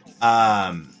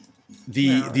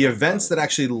 The events that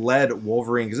actually led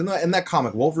Wolverine, because in that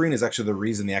comic, Wolverine is actually the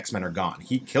reason the X-Men are gone.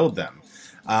 He killed them.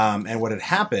 And what had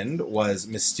happened was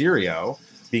Mysterio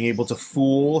being able to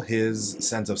fool his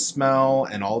sense of smell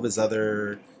and all of his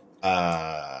other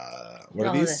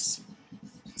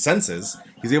senses.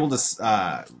 He's able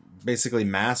to basically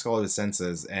mask all of his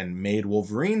senses and made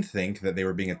Wolverine think that they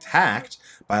were being attacked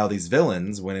by all these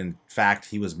villains when in fact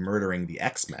he was murdering the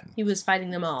X-Men. He was fighting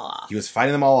them all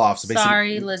off. So basically,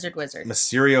 sorry, Lizard Wizard.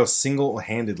 Mysterio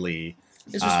single-handedly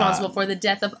is responsible for the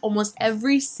death of almost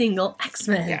every single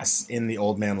X-Men. Yes, in the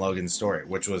Old Man Logan story,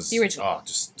 which was the original.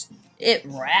 It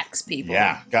wrecks people.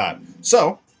 Yeah, God.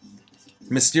 So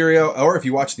Mysterio, or if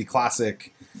you watch the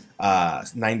classic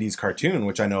 90s cartoon,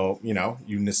 which I know,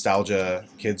 you nostalgia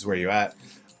kids, where you at?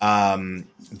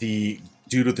 The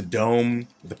dude with the dome,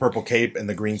 the purple cape, and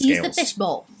the green scales. He's the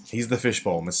fishbowl. He's the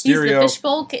fishbowl. Mysterio. He's the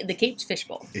fishbowl, the caped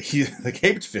fishbowl. He's the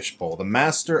caped fishbowl, the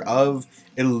master of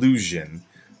illusion.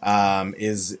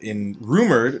 Is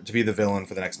rumored to be the villain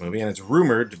for the next movie, and it's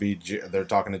rumored to be they're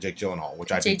talking to Jake Gyllenhaal, which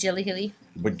Jake Gyllenhaal.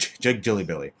 Jake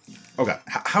Gyllenhaal. Okay,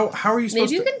 how are you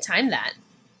supposed to... Maybe you can time that.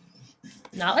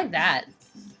 Not like that.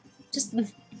 Is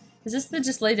this the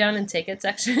just lay down and take it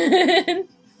section?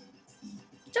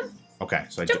 Jump. Okay,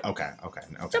 so Jump. Okay.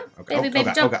 Baby,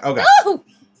 jump. Okay. Oh!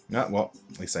 No, well,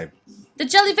 at least the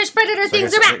jellyfish predator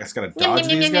things are back. I just gotta dodge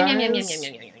these guys.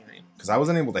 Because I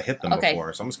wasn't able to hit them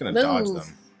before, so I'm just gonna dodge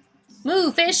them.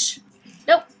 Move, fish.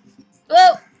 Nope.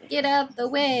 Whoa. Get out the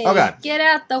way. Oh, God. Get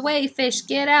out the way, fish.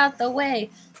 Get out the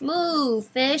way. Move,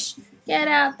 fish. Get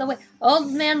out the way.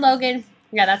 Old Man Logan.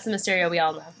 Yeah, that's the Mysterio we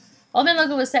all know. Old Man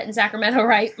Logan was set in Sacramento,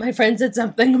 right? My friend said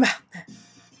something about that.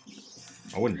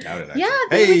 I wouldn't doubt it, actually.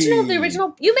 Yeah, the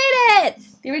original. You made it!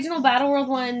 The original Battleworld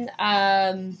one,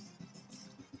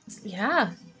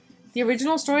 yeah. The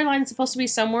original storyline is supposed to be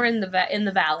somewhere in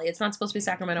the valley. It's not supposed to be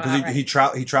Sacramento. Because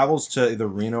he travels to either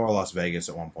Reno or Las Vegas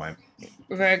at one point.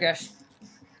 Very good.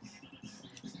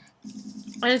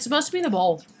 And it's supposed to be in the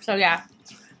bowl. So yeah.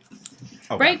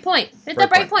 Okay. Break point. Hit the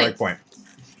break point. Break point.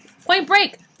 Point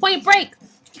break. Point break.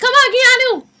 Come on,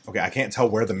 Keanu. Okay, I can't tell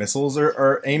where the missiles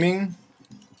are aiming.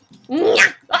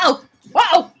 Oh!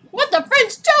 Whoa! What the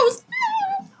French toes?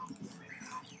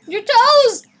 Your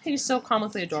toes! He's so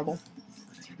comically adorable.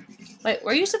 Wait,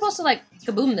 were you supposed to,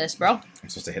 kaboom this, bro? I'm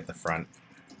supposed to hit the front.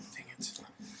 Dang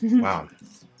it. Wow.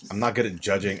 I'm not good at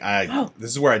judging. This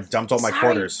is where I dumped all my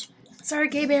quarters. Sorry,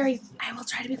 Gay Berry. I will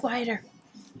try to be quieter.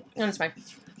 No, it's fine.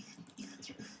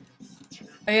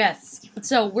 Oh, yes.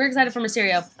 So, we're excited for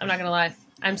Mysterio. I'm not going to lie.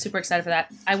 I'm super excited for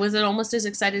that. I wasn't almost as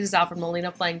excited as Alfred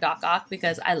Molina playing Doc Ock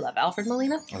because I love Alfred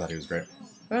Molina. I thought he was great.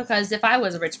 Because if I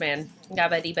was a rich man,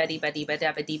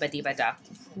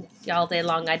 all day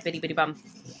long I'd bitty bitty bum.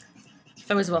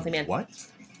 I was a wealthy man. What?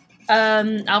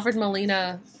 Alfred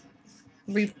Molina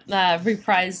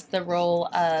reprised the role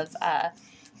of I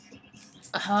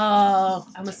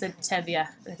almost said Tevye.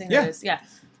 I think that is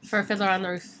for Fiddler on the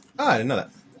Roof. Oh, I didn't know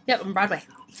that. Yep, on Broadway.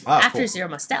 Ah, After cool. Zero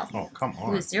Mostel. Oh, come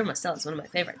on. Zero Mostel is one of my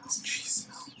favorites. Jesus.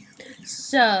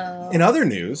 So, In other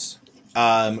news,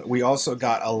 we also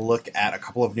got a look at a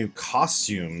couple of new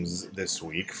costumes this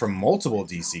week from multiple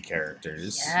DC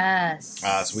characters. Yes.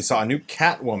 So we saw a new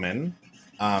Catwoman.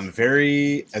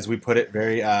 Very, as we put it,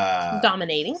 very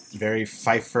dominating. Very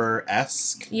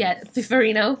Pfeiffer-esque. Yeah,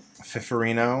 Fiferino.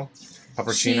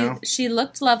 Puppuccino. She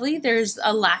looked lovely. There's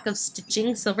a lack of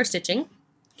stitching, silver stitching.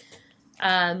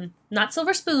 Not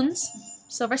silver spoons,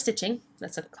 silver stitching.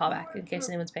 That's a callback in case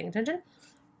anyone's paying attention.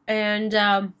 And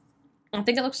I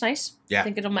think it looks nice. Yeah. I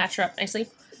think it'll match her up nicely.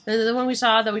 The one we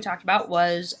saw that we talked about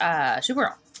was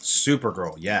Supergirl.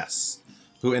 Supergirl, yes.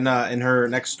 Who in her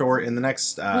next story, in the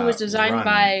next who was designed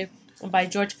by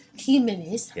George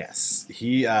Jimenez. Yes.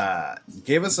 He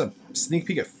gave us a sneak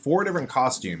peek at 4 different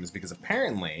costumes because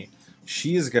apparently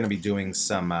she is going to be doing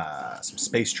some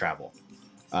space travel.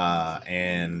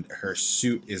 And her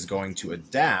suit is going to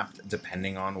adapt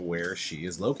depending on where she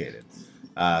is located.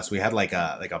 So we had like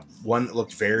a one that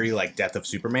looked very like Death of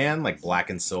Superman, like black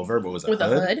and silver, but was a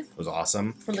hood. It was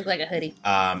awesome. It looked like a hoodie.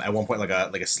 At one point, like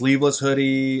a sleeveless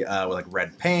hoodie with like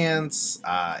red pants.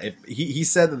 He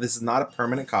said that this is not a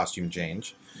permanent costume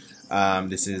change.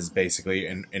 This is basically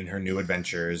in her new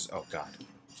adventures. Oh God,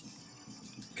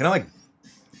 can I like?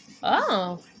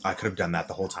 Oh, I could have done that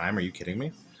the whole time. Are you kidding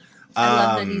me? I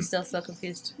love that he's still so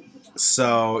confused.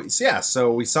 So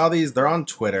we saw these. They're on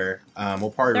Twitter. We'll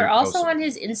probably. They're also on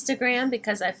his Instagram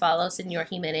because I follow Senor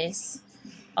Jimenez.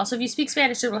 Also, if you speak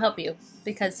Spanish, it will help you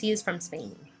because he is from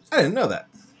Spain. I didn't know that.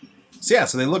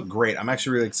 So they look great. I'm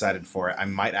actually really excited for it. I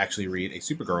might actually read a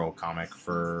Supergirl comic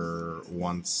for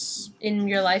once. In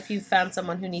your life, you've found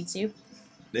someone who needs you.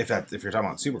 If you're talking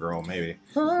about Supergirl, maybe.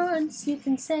 Once you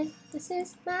can say, "This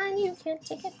is mine," you can't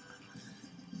take it.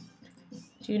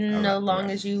 Do you know, long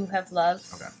as you have love,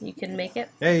 you can make it?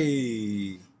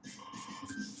 Hey!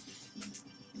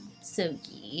 So,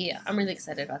 yeah, I'm really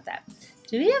excited about that.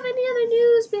 Do we have any other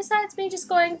news besides me just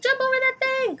going, jump over that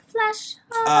thing? Flash!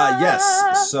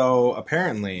 Yes. So,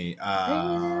 apparently...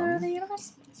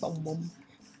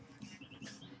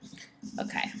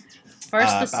 Okay.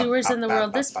 First, the sewers in the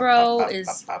world. This bro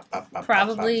is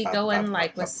probably going,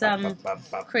 like, with some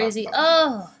crazy...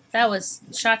 Oh, that was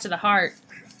shot to the heart.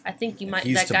 I think you might.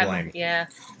 He's that to guy, blame. Yeah.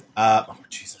 Oh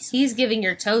Jesus. He's giving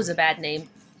your toes a bad name.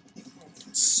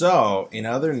 So, in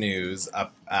other news,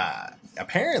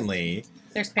 apparently,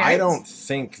 there's parents. I don't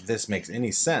think this makes any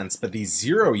sense, but the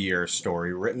 0 Year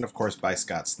story, written of course by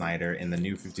Scott Snyder in the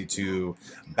New 52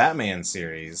 Batman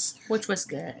series, which was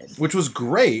good, which was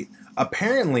great.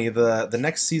 Apparently, the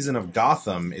next season of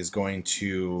Gotham is going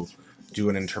to do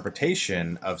an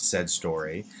interpretation of said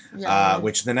story,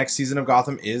 which the next season of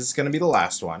Gotham is going to be the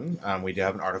last one. We do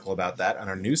have an article about that on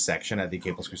our news section at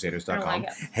thecablescrusaders.com.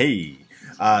 Hey,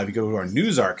 if you go to our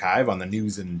news archive on the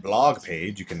news and blog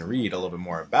page, you can read a little bit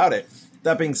more about it.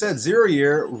 That being said, 0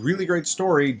 Year, really great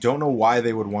story. Don't know why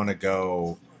they would want to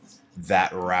go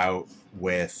that route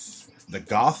with the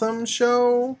Gotham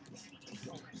show,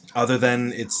 other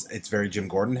than it's very Jim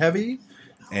Gordon heavy.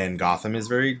 And Gotham is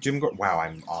very Jim Gordon. Wow,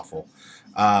 I'm awful.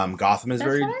 Gotham is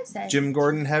very Jim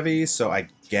Gordon heavy, so I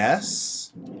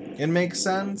guess it makes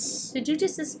sense. Did you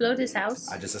just explode his house?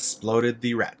 I just exploded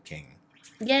the Rat King.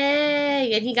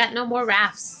 Yay! And he got no more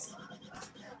rafts.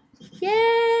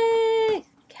 Yay!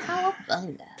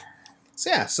 Cowabunga.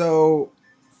 So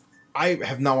I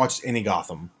have not watched any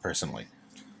Gotham personally.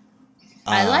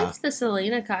 I liked the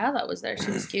Selena Kyle that was there. She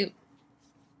was cute.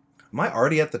 Am I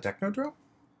already at the Technodrome?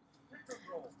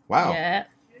 Wow. Yeah.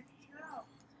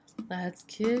 Let's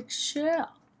kick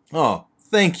shell. Oh,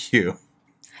 thank you.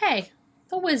 Hey,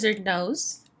 the wizard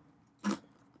knows. The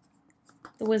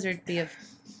wizard be of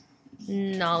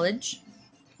knowledge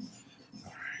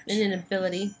and an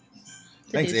ability.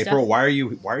 Thanks, April. Why are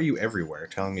you everywhere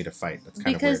telling me to fight? That's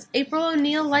kind of weird. Because April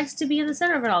O'Neil likes to be in the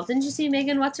center of it all. Didn't you see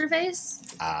Megan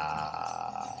What's-Her-Face?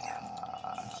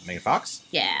 Megan Fox?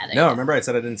 Yeah. No, remember I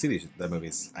said I didn't see the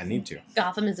movies. I need to.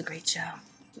 Gotham is a great show.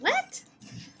 What?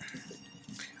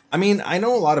 I mean, I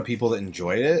know a lot of people that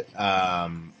enjoyed it.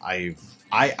 I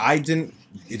didn't.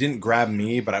 It didn't grab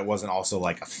me, but I wasn't also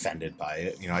like offended by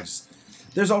it. You know,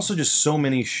 there's also just so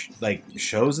many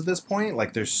shows at this point.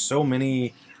 Like, there's so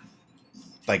many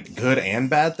like good and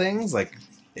bad things. Like,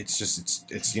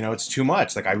 it's you know, it's too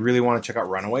much. Like, I really want to check out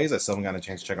Runaways. I still haven't gotten a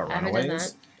chance to check out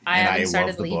Runaways. I haven't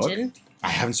started love the Legion. book. I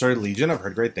haven't started Legion. I've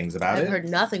heard great things about it. I've heard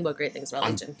nothing but great things about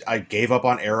Legion. I gave up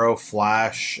on Arrow,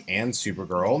 Flash, and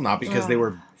Supergirl, not because they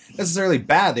were necessarily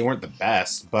bad. They weren't the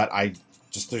best, but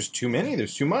there's too many.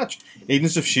 There's too much.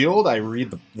 Agents of S.H.I.E.L.D., I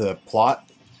read the plot,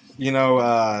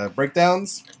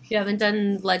 breakdowns. You haven't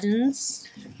done Legends?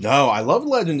 No, I love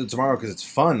Legends of Tomorrow because it's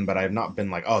fun, but I've not been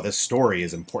like, oh, this story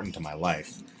is important to my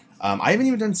life. I haven't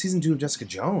even done season 2 of Jessica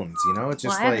Jones. It's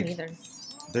just I haven't either.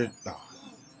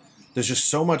 There's just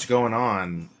so much going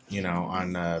on,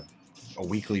 on a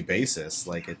weekly basis.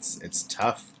 Like it's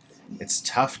tough. It's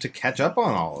tough to catch up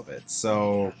on all of it.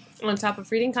 So on top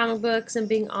of reading comic books and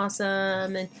being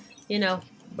awesome, and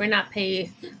we're not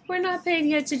paid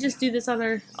yet to just do this on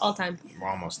our all time. We're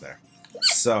almost there.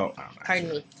 So I don't know. Pardon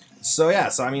me. So yeah,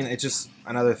 it's just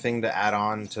another thing to add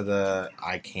on to the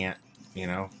I can't,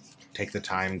 take the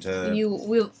time to. You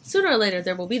will sooner or later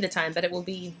there will be the time, but it will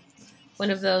be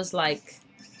one of those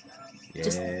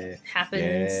just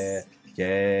happens.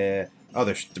 Yeah. Oh,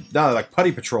 there's like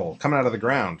Putty Patrol coming out of the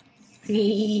ground.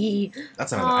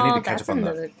 That's another. I need to catch up on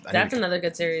that. That's another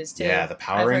good series too. Yeah, the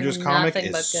Power Rangers comic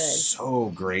is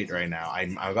so great right now.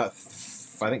 I'm about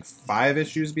I think 5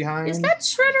 issues behind. Is that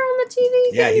Shredder on the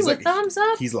TV? Yeah, he's with thumbs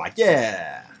up. He's like,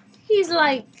 yeah. He's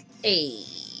like, hey,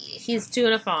 he's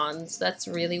doing a Fonz. That's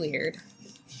really weird.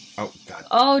 Oh God.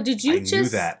 Oh, did you knew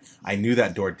that. I knew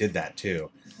that door did that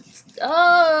too.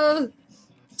 Oh,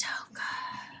 Toka.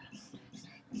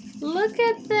 Look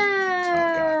at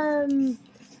them.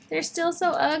 They're still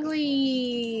so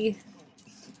ugly.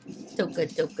 Toka.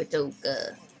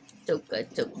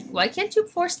 Why can't you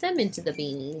force them into the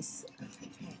beanies?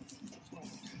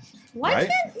 Why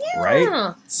can't you?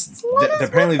 Right?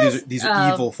 Apparently these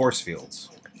are evil force fields.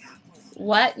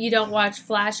 What? You don't watch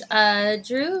Flash?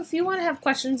 Drew, if you want to have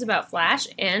questions about Flash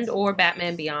and or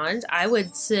Batman Beyond, I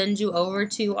would send you over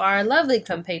to our lovely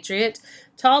compatriot,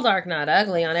 Tall, Dark, Not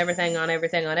Ugly, on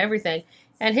everything.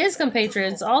 And his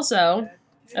compatriots also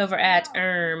over at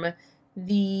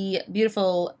the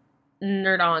beautiful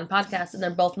Nerd On podcast, and they're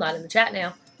both not in the chat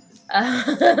now.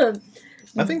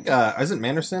 I think, isn't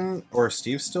Manderson or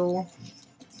Steve still?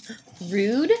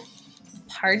 Rude?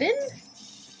 Pardon?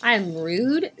 I'm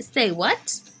rude? Say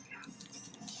what?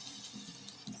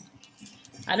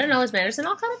 I don't know. Is Manderson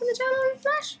all caught up in the chat on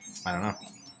Flash? I don't know.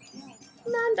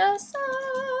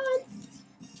 Manderson.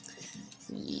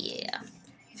 Yeah.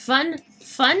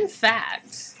 Fun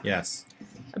fact. Yes.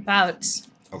 About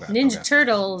Ninja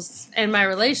Turtles and my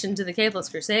relation to the Capeless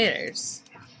Crusaders.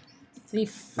 The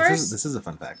first. This is a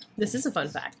fun fact. This is a fun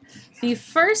fact. The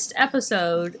first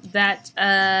episode that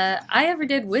I ever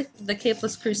did with the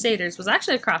Capeless Crusaders was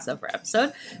actually a crossover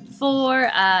episode for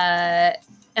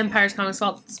Empire's Comics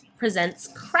Vault presents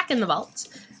Crack in the Vault,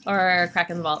 or Crack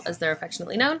in the Vault as they're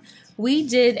affectionately known. We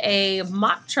did a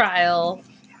mock trial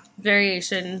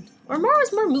variation, or it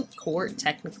was more moot court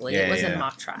technically. It wasn't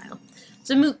mock trial. It's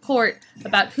a moot court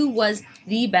about who was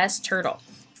the best turtle.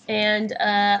 And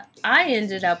I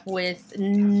ended up with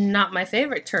not my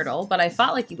favorite turtle, but I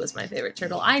felt like he was my favorite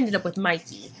turtle. I ended up with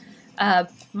Mikey.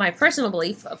 My personal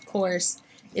belief, of course,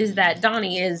 is that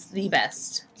Donnie is the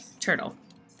best turtle.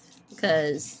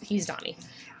 Because he's Donnie.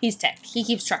 He's tech. He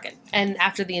keeps trucking. And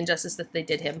after the injustice that they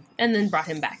did him, and then brought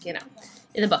him back, in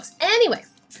the books. Anyway,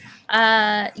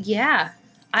 yeah,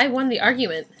 I won the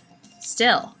argument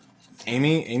still.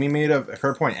 Amy made a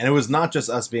fair point, and it was not just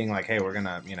us being like, hey, we're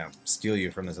gonna, steal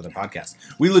you from this other podcast.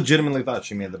 We legitimately thought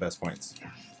she made the best points.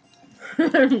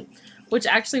 Which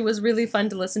actually was really fun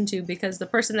to listen to, because the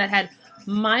person that had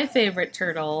my favorite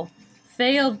turtle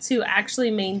failed to actually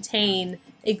maintain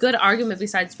a good argument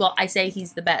besides, well, I say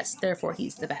he's the best, therefore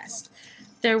he's the best.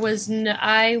 There was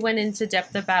I went into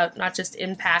depth about not just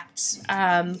impact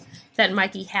that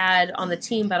Mikey had on the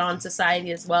team, but on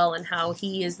society as well, and how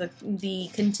he is the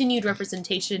continued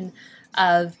representation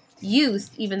of youth,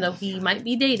 even though he might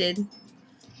be dated,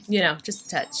 just a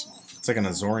touch. It's like an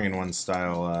Azorian One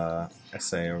style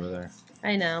essay over there.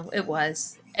 I know, it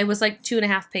was. It was like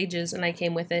 2.5 pages, and I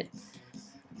came with it.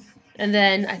 And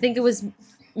then I think it was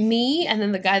me, and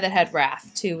then the guy that had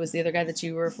Raph, too, was the other guy that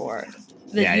you were for.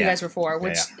 You guys were for,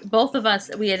 which both of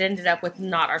us, we had ended up with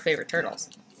not our favorite turtles.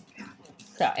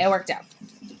 So, it worked out.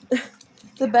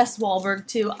 The best Wahlberg,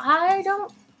 too.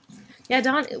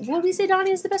 Would we say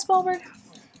Donnie is the best Wahlberg?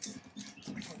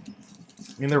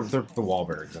 I mean, they're the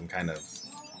Wahlbergs. I'm kind of...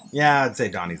 Yeah, I'd say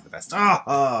Donnie's the best. Oh!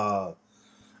 All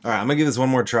right, I'm going to give this one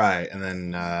more try, and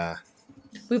then...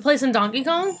 We play some Donkey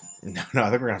Kong? No, I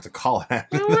think we're going to have to call it. I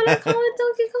want to call it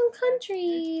Donkey Kong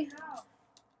Country.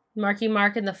 Marky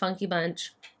Mark and the Funky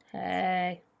Bunch.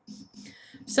 Hey.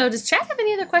 So, does chat have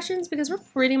any other questions? Because we're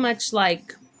pretty much,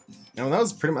 No, that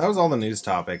was pretty much, that was all the news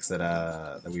topics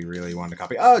that we really wanted to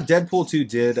copy. Oh, Deadpool 2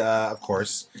 did, of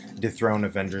course, dethrone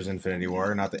Avengers Infinity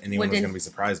War. Not that anyone was going to be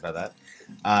surprised by that.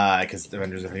 Because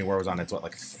Avengers Infinity War was on its, what,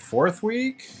 like, 4th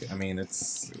week? I mean,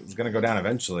 it's going to go down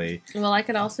eventually. Well, I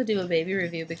could also do a baby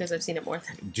review because I've seen it more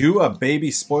than... Do a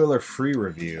baby spoiler-free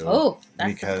review. Oh,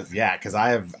 that's... Because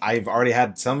I've already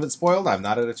had some of it spoiled. I've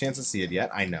not had a chance to see it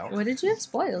yet. I know. What did you have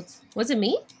spoiled? Was it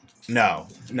me? No.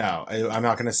 I'm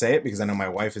not going to say it because I know my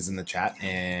wife is in the chat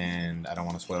and I don't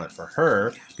want to spoil it for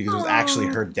her because it was actually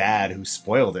her dad who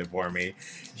spoiled it for me.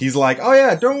 He's like, oh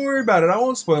yeah, don't worry about it. I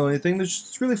won't spoil anything. There's just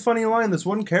this really funny line this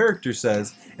one character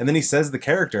says. And then he says the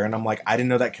character and I'm like, I didn't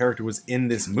know that character was in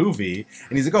this movie.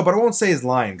 And he's like, oh, but I won't say his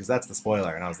line because that's the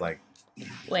spoiler. And I was like,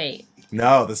 wait.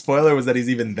 No, the spoiler was that he's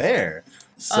even there.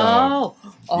 So,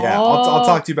 yeah, I'll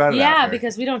talk to you about it after.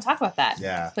 Because we don't talk about that.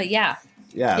 Yeah. But yeah.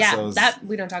 Yeah, so that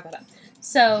we don't talk about that.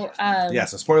 So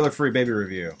so spoiler-free baby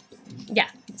review. Yeah,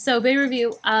 so baby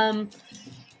review.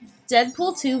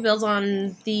 Deadpool 2 builds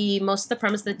on most of the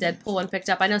premise that Deadpool 1 picked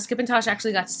up. I know Skip and Tosh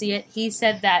actually got to see it. He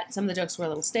said that some of the jokes were a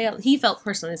little stale. He felt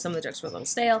personally some of the jokes were a little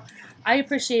stale. I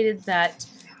appreciated that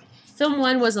film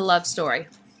 1 was a love story,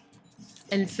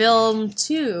 and film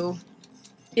 2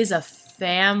 is a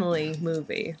family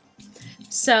movie.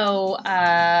 So,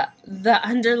 the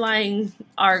underlying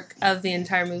arc of the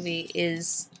entire movie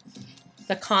is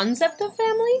the concept of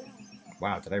family.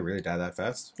 Wow, did I really die that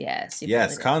fast? Yes.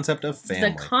 Yes, concept of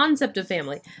family. The concept of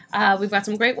family. We've got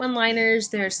some great one-liners.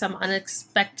 There's some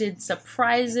unexpected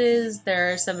surprises.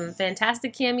 There are some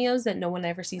fantastic cameos that no one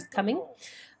ever sees coming.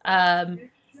 There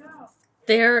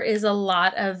is a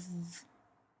lot of...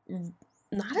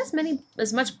 not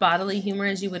as much bodily humor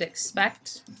as you would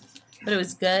expect, but it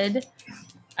was good.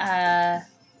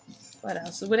 What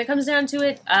else? When it comes down to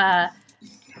it,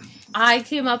 I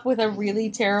came up with a really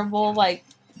terrible,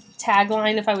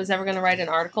 tagline if I was ever going to write an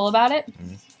article about it.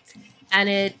 Mm-hmm. And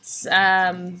it's,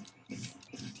 not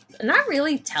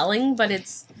really telling, but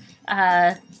it's,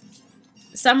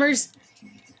 Summers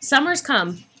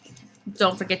come.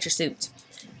 Don't forget your suit.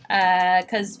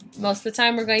 Because most of the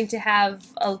time we're going to have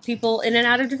people in and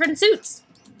out of different suits.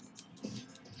 Cool.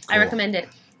 I recommend it.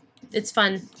 It's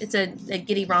fun. It's a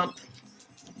giddy romp.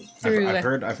 I've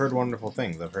heard wonderful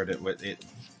things. I've heard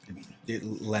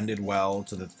it lended well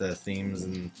to the themes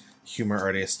and humor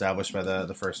already established by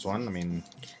the first one. I mean,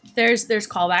 there's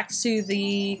callbacks to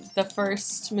the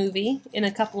first movie in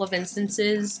a couple of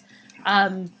instances.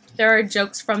 There are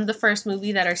jokes from the first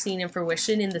movie that are seen in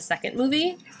fruition in the second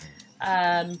movie.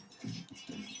 Yes,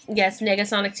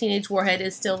 Negasonic Teenage Warhead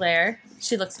is still there.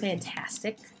 She looks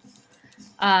fantastic.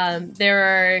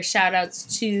 There are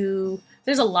shout-outs to...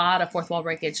 There's a lot of fourth wall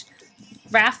breakage.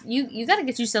 Raph, you got to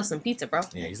get yourself some pizza, bro.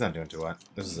 Yeah, he's not doing too well.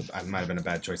 I might have been a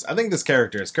bad choice. I think this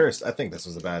character is cursed. I think this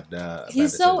was a bad...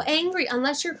 he's so angry.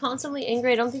 Unless you're constantly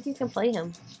angry, I don't think you can play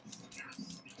him.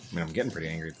 I mean, I'm getting pretty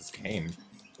angry at this game.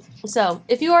 So,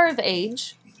 if you are of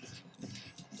age...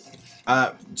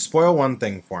 spoil one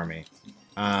thing for me.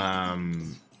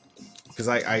 Because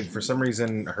I for some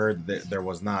reason heard that there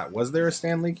was not. Was there a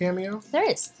Stan Lee cameo? There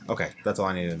is. Okay, that's all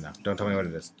I needed to know. Don't tell me what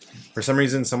it is. For some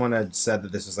reason, someone had said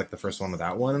that this was the first one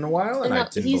without one in a while, and I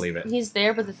didn't believe it. He's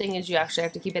there, but the thing is you actually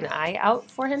have to keep an eye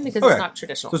out for him because it's not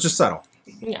traditional. So it's just subtle.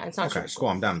 Yeah, it's not traditional. Cool,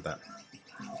 I'm down with that.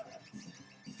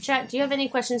 Chat, do you have any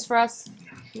questions for us?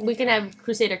 We can have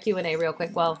Crusader Q&A real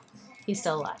quick while he's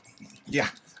still alive. Yeah.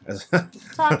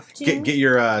 Get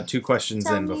your 2 questions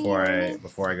in before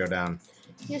I go down.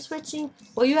 You're switching.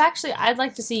 Well, I'd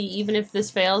like to see, even if this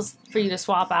fails, for you to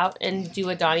swap out and do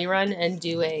a Donnie run and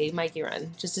do a Mikey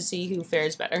run, just to see who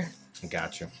fares better.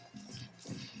 Got you.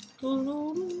 I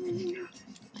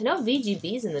know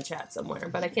VGB's in the chat somewhere,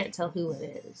 but I can't tell who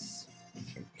it is.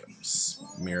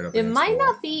 Smeared up. It might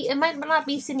not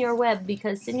be Senior Webb,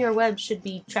 because Senior Webb should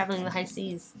be traveling the high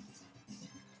seas.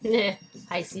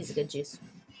 High seas a good juice.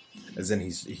 As in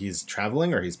he's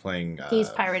traveling or he's playing... he's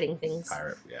pirating things.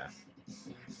 Pirate, yeah.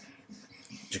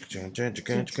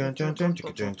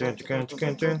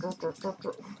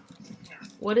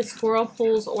 What is Squirrel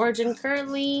Pool's origin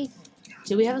currently?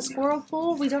 Do we have a Squirrel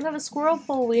Pool? We don't have a Squirrel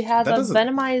Pool. We have a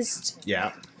Venomized...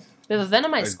 Yeah. We have a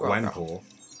Venomized Squirrel Gwen Pool.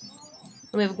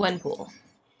 And we have a Gwen Pool.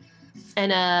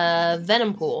 And a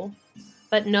Venom Pool.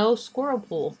 But no Squirrel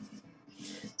Pool.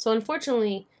 So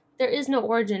unfortunately... There is no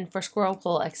origin for Squirrel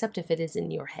Pool except if it is in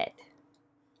your head.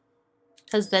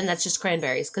 Because then that's just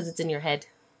cranberries, because it's in your head.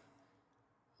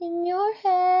 In your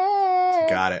head.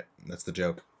 Got it. That's the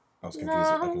joke. I was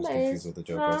confused what the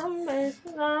joke was.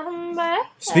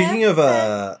 Speaking of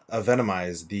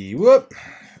Venomized,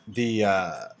 the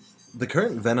the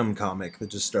current Venom comic that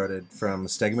just started from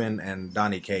Stegman and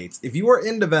Donny Cates. If you are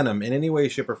into Venom in any way,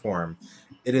 shape, or form,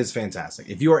 it is fantastic.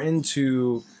 If you are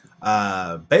into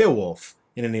Beowulf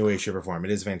in any way, shape, or form,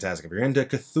 it is fantastic. If you're into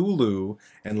Cthulhu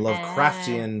and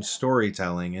Lovecraftian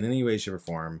storytelling in any way, shape, or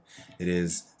form, it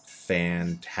is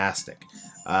fantastic.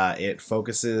 It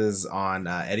focuses on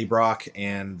Eddie Brock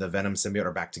and the Venom symbiote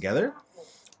are back together,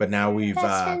 but now we've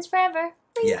best friends forever.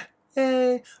 yeah.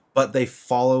 Yay. But they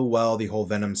follow well the whole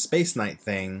Venom Space Knight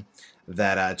thing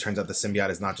that turns out the symbiote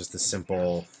is not just a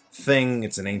simple thing.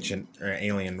 It's an ancient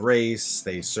alien race.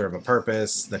 They serve a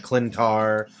purpose, the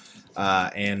Clintar.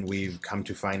 And we've come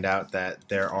to find out that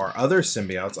there are other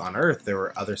symbiotes on Earth. There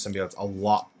were other symbiotes a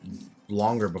lot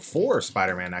longer before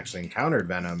Spider-Man actually encountered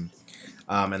Venom.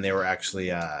 And they were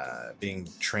actually being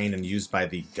trained and used by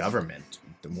the government.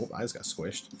 The eyes got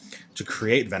squished to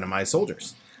create Venomized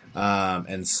soldiers.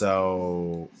 And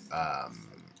so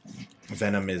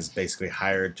Venom is basically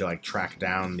hired to like track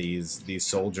down these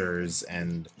soldiers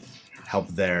and help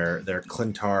their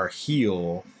Clintar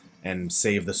heal and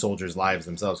save the soldiers' lives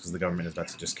themselves, because the government is about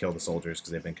to just kill the soldiers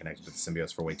because they've been connected to the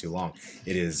symbiotes for way too long.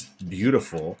 It is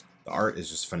beautiful. The art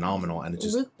is just phenomenal, and it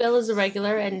just Luke Bill is a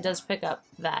regular and does pick up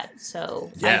that,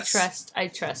 so yes. I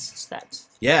trust that.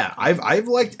 Yeah, I've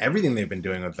liked everything they've been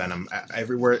doing with Venom.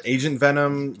 Everywhere, Agent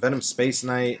Venom, Venom Space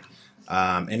Knight,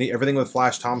 everything with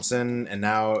Flash Thompson, and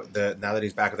now that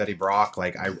he's back with Eddie Brock,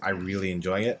 like I really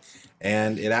enjoy it,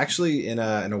 and it actually in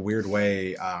a weird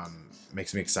way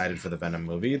makes me excited for the Venom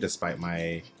movie, despite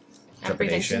my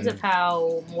apprehensions of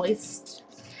how moist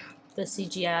the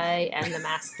CGI and the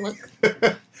mask look.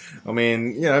 I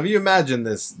mean, you know, if you imagine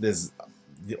the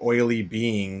oily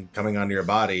being coming onto your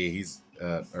body, he's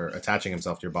or attaching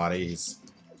himself to your body, he's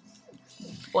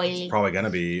oily. Probably gonna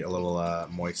be a little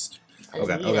moist. Oh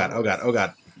god! Oh god! Oh god! Oh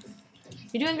god!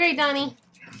 You're doing great, Donnie.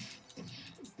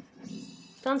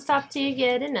 Don't stop till you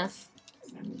get enough.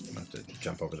 I have to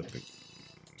jump over the big.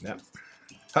 Yep.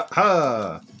 Ha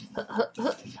ha! Ha ha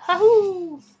ha!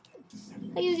 Ha-hoo!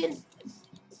 How you doing?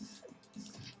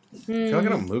 I feel like I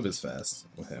don't move as fast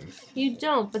with him. You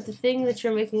don't, but the thing that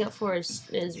you're making up for is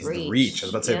reach. The reach. I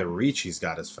was about to say the reach he's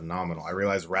got is phenomenal. I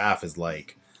realize Raph is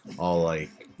like all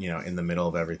like, you know, in the middle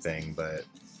of everything, but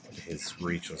his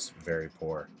reach was very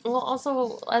poor. Well,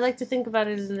 also I like to think about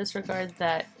it in this regard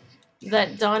that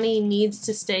Donnie needs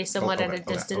to stay somewhat at a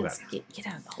distance. Get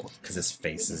out of the hole. Because his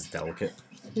face is delicate.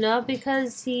 No,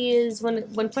 because he is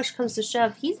when push comes to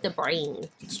shove, he's the brain.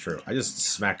 It's true. I just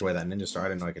smacked away that ninja star. I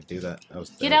didn't know I could do that. That was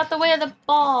dope. Get out the way of the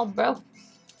ball, bro.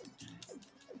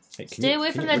 Hey, stay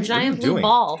away from that giant blue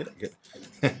ball.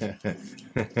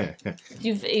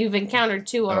 You've encountered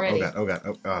two already. Oh god!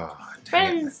 Oh god! Oh,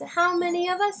 friends, how many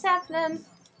of us have them?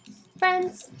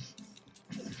 Friends,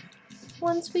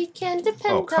 ones we can depend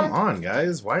on. Oh come on,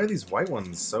 guys! Why are these white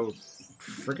ones so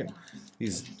freaking?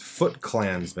 These Foot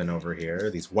Klansmen over here,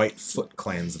 these white Foot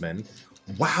Klansmen.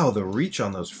 Wow, the reach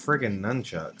on those friggin'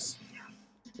 nunchucks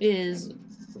is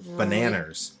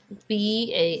bananas.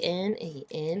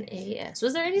 Bananas.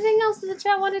 Was there anything else that the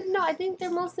chat wanted to know? I think they're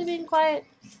mostly being quiet.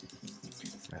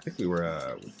 I think we were.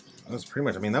 That was pretty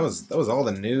much. I mean, that was all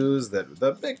the news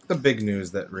the big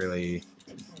news that really.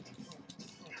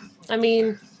 I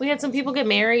mean, we had some people get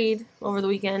married over the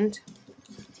weekend.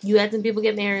 You had some people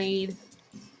get married.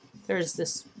 There's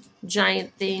this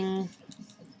giant thing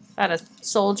about a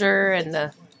soldier and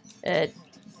the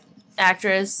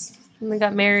actress, and they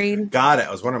got married. Got it.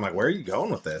 I was wondering, like, where are you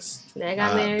going with this? They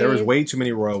got married. There was way too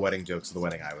many royal wedding jokes at the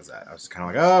wedding I was at. I was kind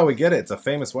of like, oh, we get it. It's a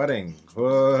famous wedding.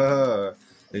 Whoa.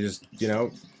 They just, you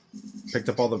know, rounded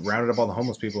up all the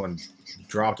homeless people and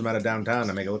dropped them out of downtown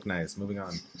to make it look nice. Moving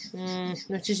on.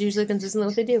 Which is usually consistent with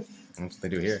what they do. That's what they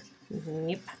do here.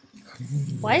 Yep.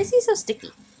 Why is he so sticky?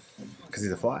 Because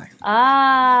he's a fly.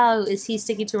 Oh, is he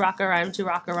sticky to rock a rhyme,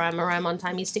 a rhyme on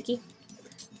time? He's sticky?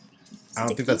 I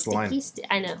don't think that's the line.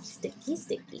 I know.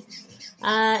 Sticky.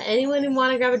 Anyone who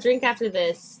want to grab a drink after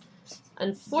this?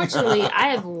 Unfortunately, I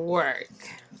have work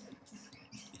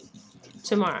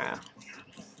tomorrow.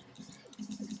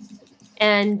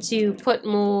 And to put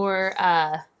more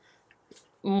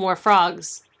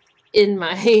frogs in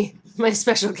my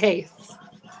special case.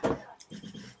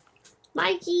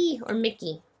 Mikey or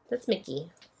Mickey. That's Mickey.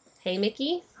 Hey,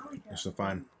 Mickey. You're so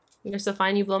fine. You're so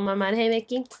fine. You blow my mind. Hey,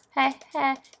 Mickey.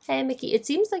 Hey, Mickey. It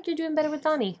seems like you're doing better with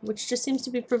Donnie, which just seems to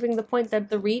be proving the point that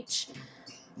the reach,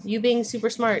 you being super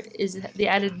smart, is the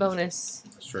added bonus.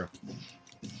 That's true.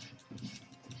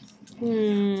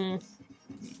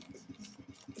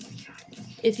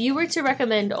 If you were to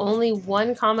recommend only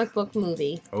one comic book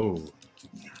movie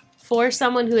For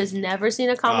someone who has never seen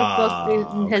a comic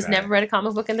book, has never read a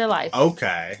comic book in their life.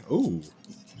 Okay. Ooh.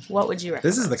 What would you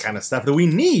recommend? This is the kind of stuff that we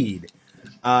need.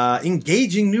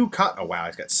 Engaging new Oh, wow.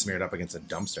 I got smeared up against a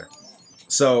dumpster.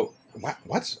 So,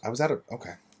 what? I was out of...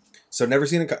 Okay. So, never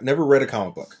read a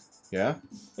comic book. Yeah?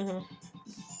 Mm-hmm.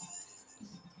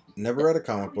 Never read a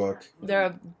comic book.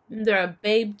 They're a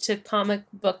babe to comic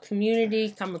book community,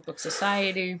 comic book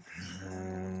society.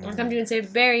 I'll come to you and say,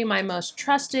 Barry, my most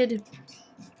trusted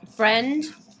friend,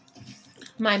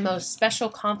 my most special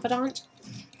confidant.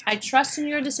 I trust in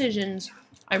your decisions.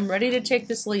 I'm ready to take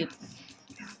this leap.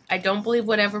 I don't believe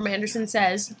whatever Manderson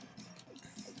says.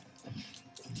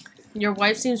 Your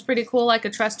wife seems pretty cool. I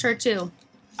could trust her too.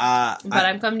 But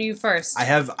I'm coming to you first. I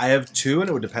have two, and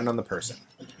it would depend on the person.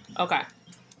 Okay.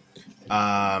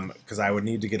 Because I would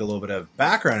need to get a little bit of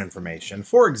background information.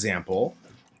 For example,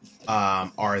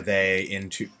 are they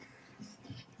into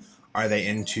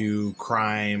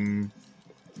crime,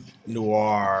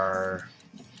 noir,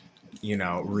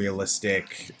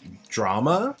 realistic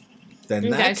drama? Then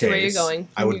in that case, where you're going.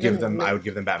 I would give them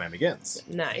Batman Begins.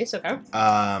 Nice. Okay.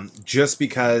 Just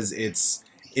because it's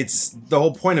the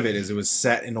whole point of it is it was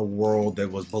set in a world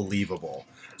that was believable.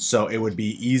 So it would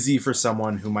be easy for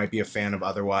someone who might be a fan of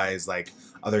otherwise like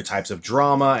other types of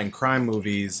drama and crime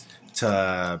movies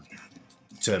to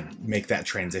make that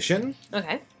transition.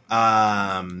 Okay.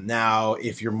 Now,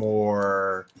 if you're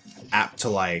more apt to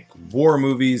like war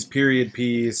movies, period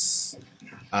piece,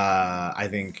 I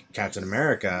think Captain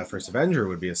America: First Avenger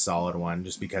would be a solid one,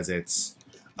 just because it's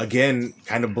again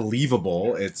kind of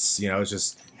believable. It's it's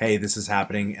just, hey, this is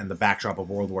happening in the backdrop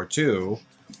of World War II.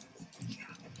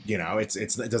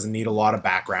 It doesn't need a lot of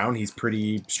background. He's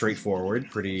pretty straightforward,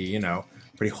 pretty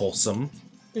wholesome.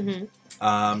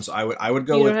 Mm-hmm. So I would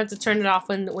go. You don't have to turn it off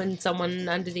when someone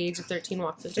under the age of 13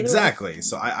 walks into the room. Exactly.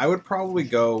 So I would probably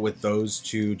go with those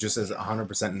two, just as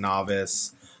 100%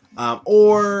 novice.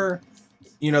 Or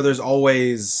there's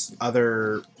always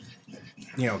other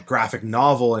graphic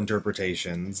novel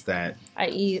interpretations that...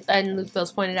 And Luke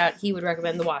Bills pointed out he would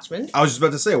recommend The Watchmen. I was just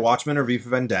about to say Watchmen or V for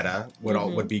Vendetta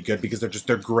would be good, because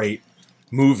they're great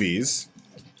movies,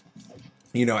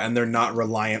 and they're not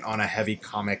reliant on a heavy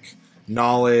comic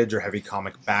knowledge or heavy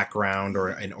comic background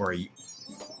or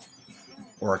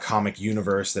a comic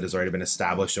universe that has already been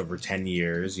established over 10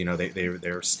 years.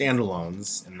 They're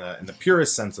standalones in the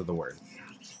purest sense of the word.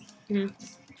 Mm-hmm.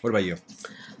 What about you?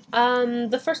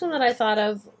 The first one that I thought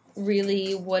of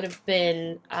really would have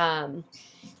been Iron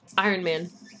Man.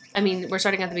 I mean, we're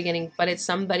starting at the beginning, but it's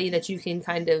somebody that you can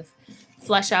kind of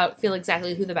flesh out, feel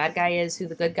exactly who the bad guy is, who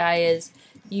the good guy is.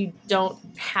 You don't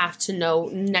have to know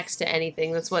next to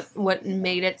anything. That's what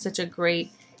made it such a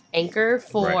great anchor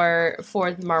for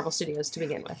the Marvel Studios to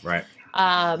begin with. Right.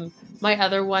 My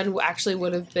other one actually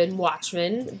would have been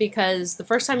Watchmen, because the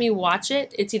first time you watch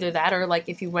it, it's either that or like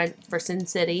if you went for Sin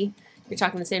City, you're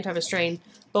talking the same type of strain.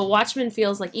 But Watchmen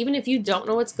feels like even if you don't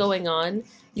know what's going on,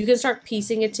 you can start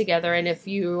piecing it together. And if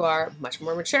you are much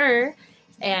more mature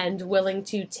and willing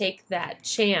to take that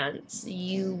chance,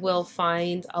 you will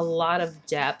find a lot of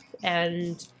depth,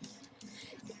 and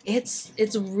it's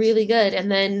really good.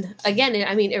 And then again,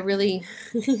 it really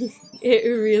it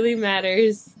really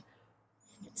matters.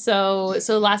 So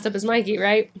last up is Mikey,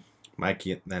 right?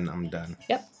 Mikey, then I'm done.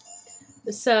 Yep.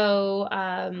 So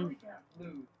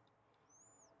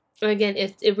again,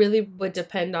 it really would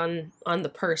depend on the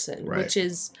person, right. which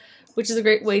is a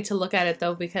great way to look at it,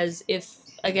 though, because if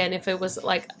it was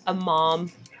like a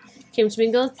mom came to me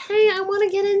and goes, "Hey, I want to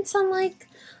get into like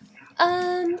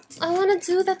I want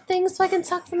to do that thing so I can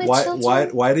talk to my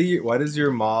children." Why does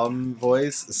your mom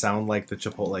voice sound like the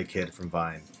Chipotle kid from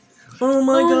Vine? Oh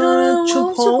my god,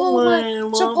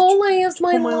 Chipotle. Chipotle is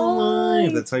my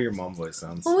life. That's how your mom voice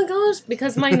sounds. Oh my gosh,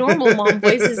 because my normal mom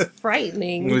voice is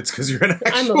frightening. It's because you're an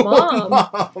actual I'm a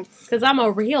mom. Because I'm a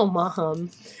real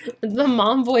mom. The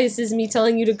mom voice is me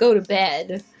telling you to go to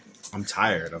bed. I'm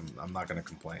tired. I'm not going to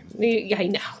complain. Yeah, I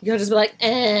know. You'll just be like,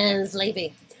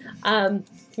 sleepy.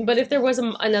 But if there was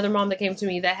another mom that came to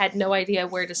me that had no idea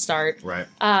where to start, right?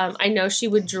 I know she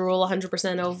would drool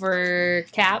 100% over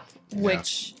Cap,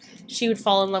 which... She would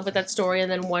fall in love with that story and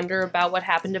then wonder about what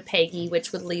happened to Peggy,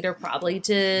 which would lead her probably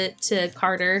to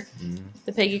Carter,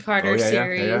 the Peggy Carter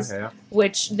series,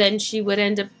 which then she would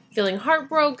end up feeling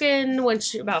heartbroken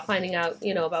about finding out,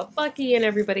 about Bucky and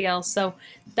everybody else. So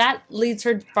that leads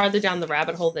her farther down the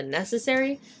rabbit hole than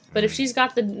necessary. But if she's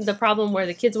got the problem where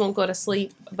the kids won't go to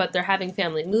sleep, but they're having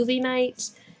family movie night,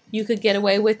 you could get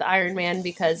away with Iron Man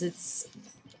because it's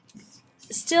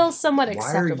still somewhat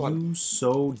acceptable. Why are you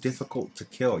so difficult to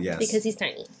kill? Yes. Because he's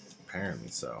tiny. Apparently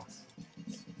so.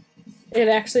 It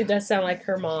actually does sound like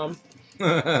her mom.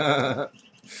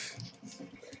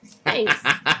 Thanks.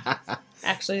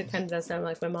 Actually, it kind of does sound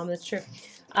like my mom. That's true.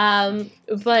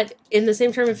 But in the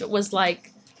same term, if it was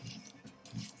like,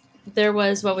 there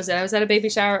was, what was it? I was at a baby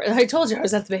shower. I told you I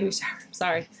was at the baby shower. I'm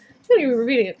sorry. I'm going to be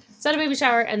repeating it. I was at a baby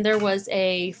shower, and there was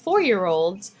a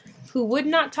 4-year-old who would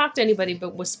not talk to anybody,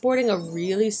 but was sporting a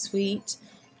really sweet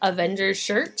Avengers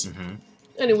shirt. Mm-hmm.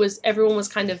 And everyone was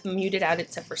kind of muted out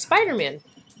except for Spider-Man.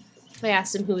 I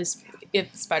asked him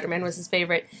if Spider-Man was his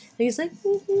favorite. And he's like,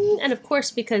 mm-hmm. And of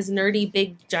course, because nerdy,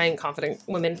 big, giant, confident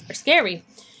women are scary,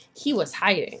 he was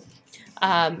hiding.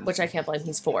 Which I can't blame,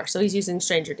 he's 4. So he's using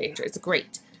stranger danger. It's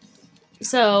great.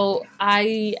 So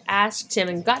I asked him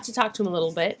and got to talk to him a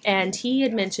little bit. And he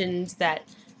had mentioned that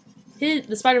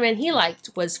the Spider-Man he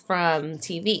liked was from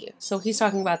TV. So he's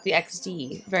talking about the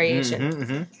XD variation. Mm-hmm,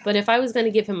 mm-hmm. But if I was going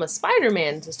to give him a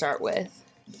Spider-Man to start with,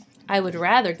 I would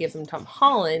rather give him Tom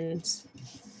Holland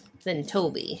than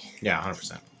Toby. Yeah,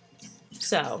 100%.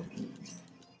 So,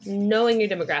 knowing your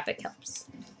demographic helps.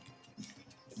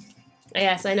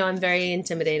 Yes, I know I'm very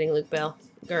intimidating, Luke Bell.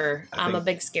 I'm a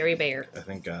big scary bear. I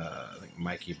think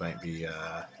Mikey might be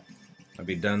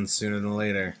done sooner than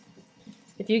later.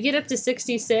 If you get up to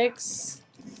 66,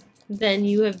 then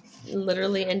you have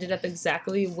literally ended up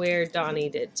exactly where Donnie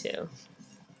did too.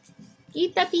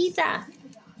 Eat the pizza!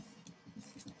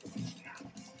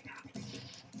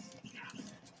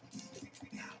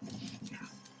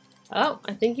 Oh,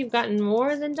 I think you've gotten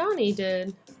more than Donnie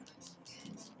did.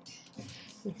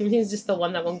 He's just the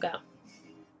one that won't go.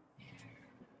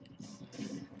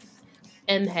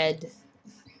 M-Head.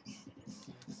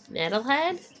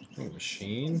 Metalhead?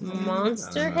 Machine?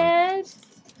 Monster Head?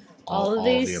 All of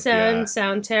these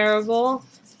sound terrible.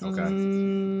 Okay.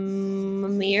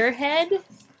 Mirror Head?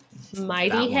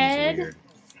 Mighty Head? Weird.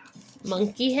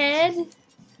 Monkey Head?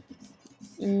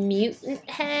 Mutant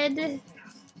Head?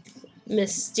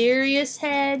 Mysterious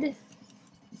Head?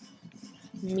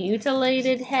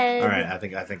 Mutilated Head? All right, I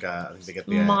think they get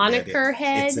the Moniker idea.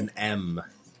 Head? It's an M.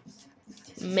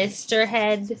 Mr.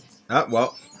 Head? Oh,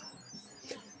 well.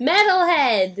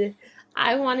 Metalhead!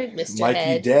 I wanted Mr. Mikey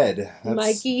Head. dead.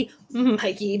 Mikey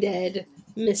dead.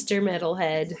 Mr.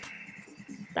 Metalhead.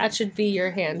 That should be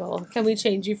your handle. Can we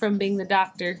change you from being the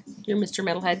doctor? You're Mr.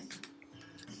 Metalhead.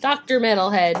 Dr.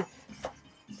 Metalhead.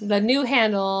 The new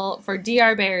handle for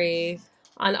Dr. Barry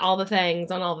on all the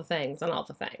things, on all the things, on all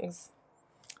the things.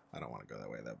 I don't want to go that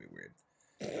way. That'd be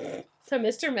weird. So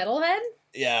Mr. Metalhead?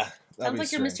 Yeah. Sounds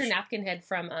like you're Mr. Napkin Head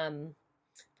from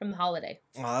The Holiday.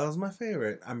 Oh, that was my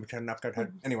favorite. I'm Mr. Napkin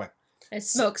Head. Anyway.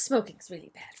 Smoking's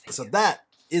really bad for you. So that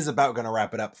is about going to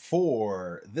wrap it up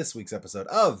for this week's episode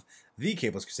of The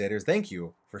Cables Crusaders. Thank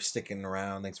you for sticking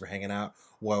around. Thanks for hanging out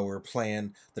while we're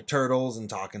playing the Turtles and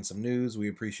talking some news. We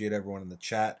appreciate everyone in the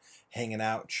chat hanging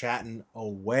out, chatting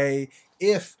away.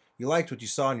 If you liked what you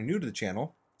saw and you're new to the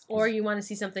channel, or you want to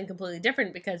see something completely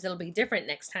different because it'll be different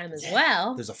next time as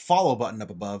well. There's a follow button up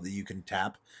above that you can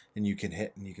tap and you can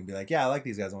hit and you can be like, yeah, I like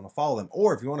these guys. I want to follow them.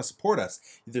 Or if you want to support us,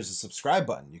 there's a subscribe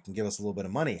button. You can give us a little bit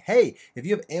of money. Hey, if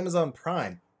you have Amazon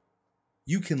Prime,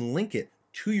 you can link it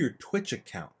to your Twitch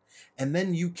account. And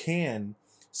then you can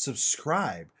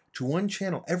subscribe to one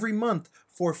channel every month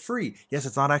for free. Yes,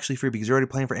 it's not actually free because you're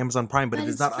already paying for Amazon Prime, but it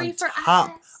is not on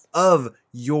top of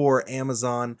your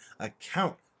Amazon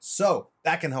account. So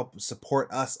that can help support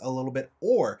us a little bit.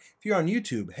 Or if you're on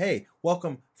YouTube, hey,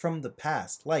 welcome from the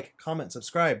past. Like, comment,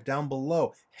 subscribe down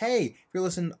below. Hey, if you're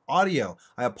listening to audio,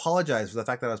 I apologize for the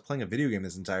fact that I was playing a video game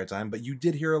this entire time, but you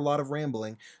did hear a lot of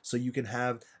rambling, so you can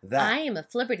have that. I am a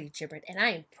flibberty gibbet, and I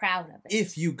am proud of it.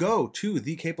 If you go to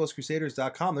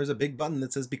thecapelesscrusaders.com, there's a big button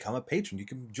that says Become a Patron. You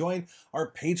can join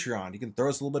our Patreon. You can throw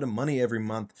us a little bit of money every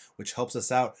month, which helps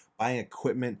us out buying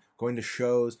equipment, going to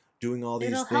shows, doing all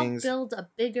these things. It'll help build a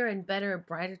bigger and better,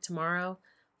 brighter tomorrow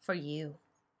for you.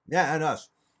 Yeah, and us.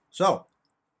 So,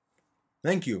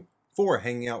 thank you for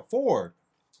hanging out for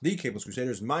The Cables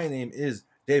Crusaders. My name is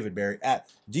David Barry at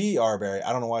Dr. Barry.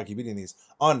 I don't know why I keep eating these.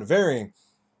 On varying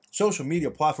social media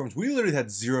platforms, we literally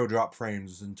had 0 drop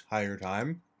frames this entire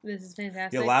time. This is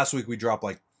fantastic. Yeah, last week we dropped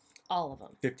like all of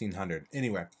them. 1,500.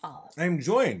 Anyway, all of them. I'm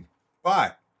joined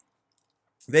by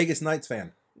Vegas Knights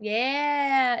fan.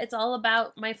 Yeah, it's all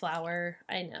about my flower.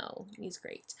 I know, he's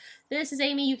great. This is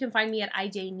Amy. You can find me at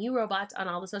IJNewRobot on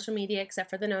all the social media except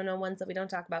for the no ones that we don't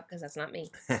talk about because that's not me.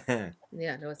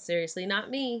 Yeah, no, it's seriously not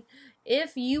me.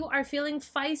 If you are feeling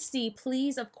feisty,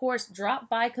 please, of course, drop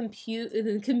by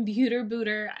Computer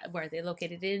Booter. Where are they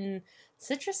located? In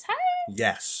Citrus Heights?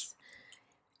 Yes.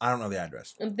 I don't know the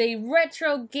address. The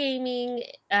retro game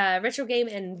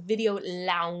and video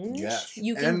lounge. Yes.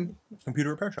 You can, and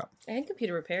computer repair shop. And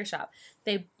computer repair shop.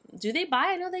 They buy?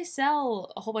 I know they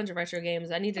sell a whole bunch of retro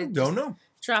games. I need to don't know.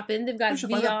 Drop in. They've got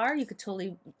VR. You could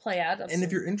totally play out. And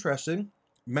if you're interested,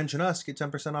 mention us. Get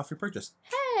 10% off your purchase.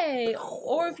 Hey!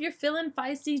 Or if you're feeling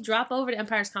feisty, drop over to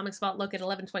Empire's Comics Vault. Look at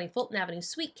 1120 Fulton Avenue,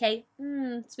 Sweet K.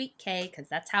 Sweet K, because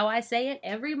that's how I say it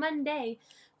every Monday.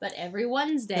 But every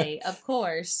Wednesday, of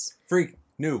course. Free.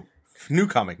 New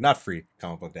comic. Not free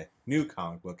comic book day. New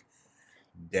comic book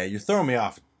day. You're throwing me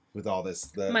off with all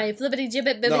this. My flippity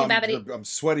gibbet bibbity babbity. I'm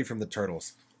sweaty from the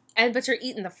turtles. But you're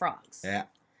eating the frogs. Yeah.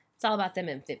 It's all about them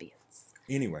amphibians.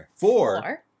 Anyway,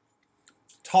 for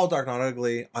Tall, Dark, Not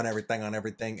Ugly, on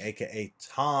everything, a.k.a.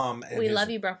 Tom. And we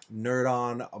love you, bro. Nerd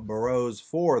on Bros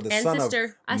for the and son sister.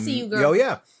 of... I see you, girl. Oh,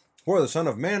 yeah. For the son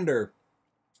of Mander,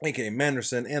 a.k.a.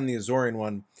 Manderson, and the Azorian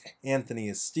one, Anthony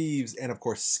is Steves, and, of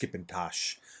course, Skip and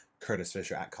Tosh. Curtis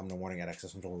Fisher at Come the Morning, at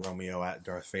Existential Romeo, at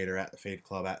Darth Vader, at the Fade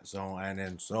Club, at Zone,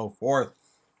 and so forth.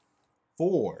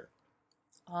 For...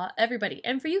 everybody.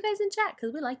 And for you guys in chat,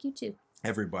 because we like you, too.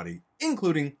 Everybody,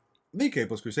 including the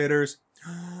Capeless Crusaders.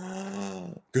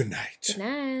 Good night. Good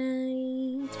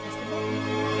night. Press the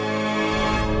button.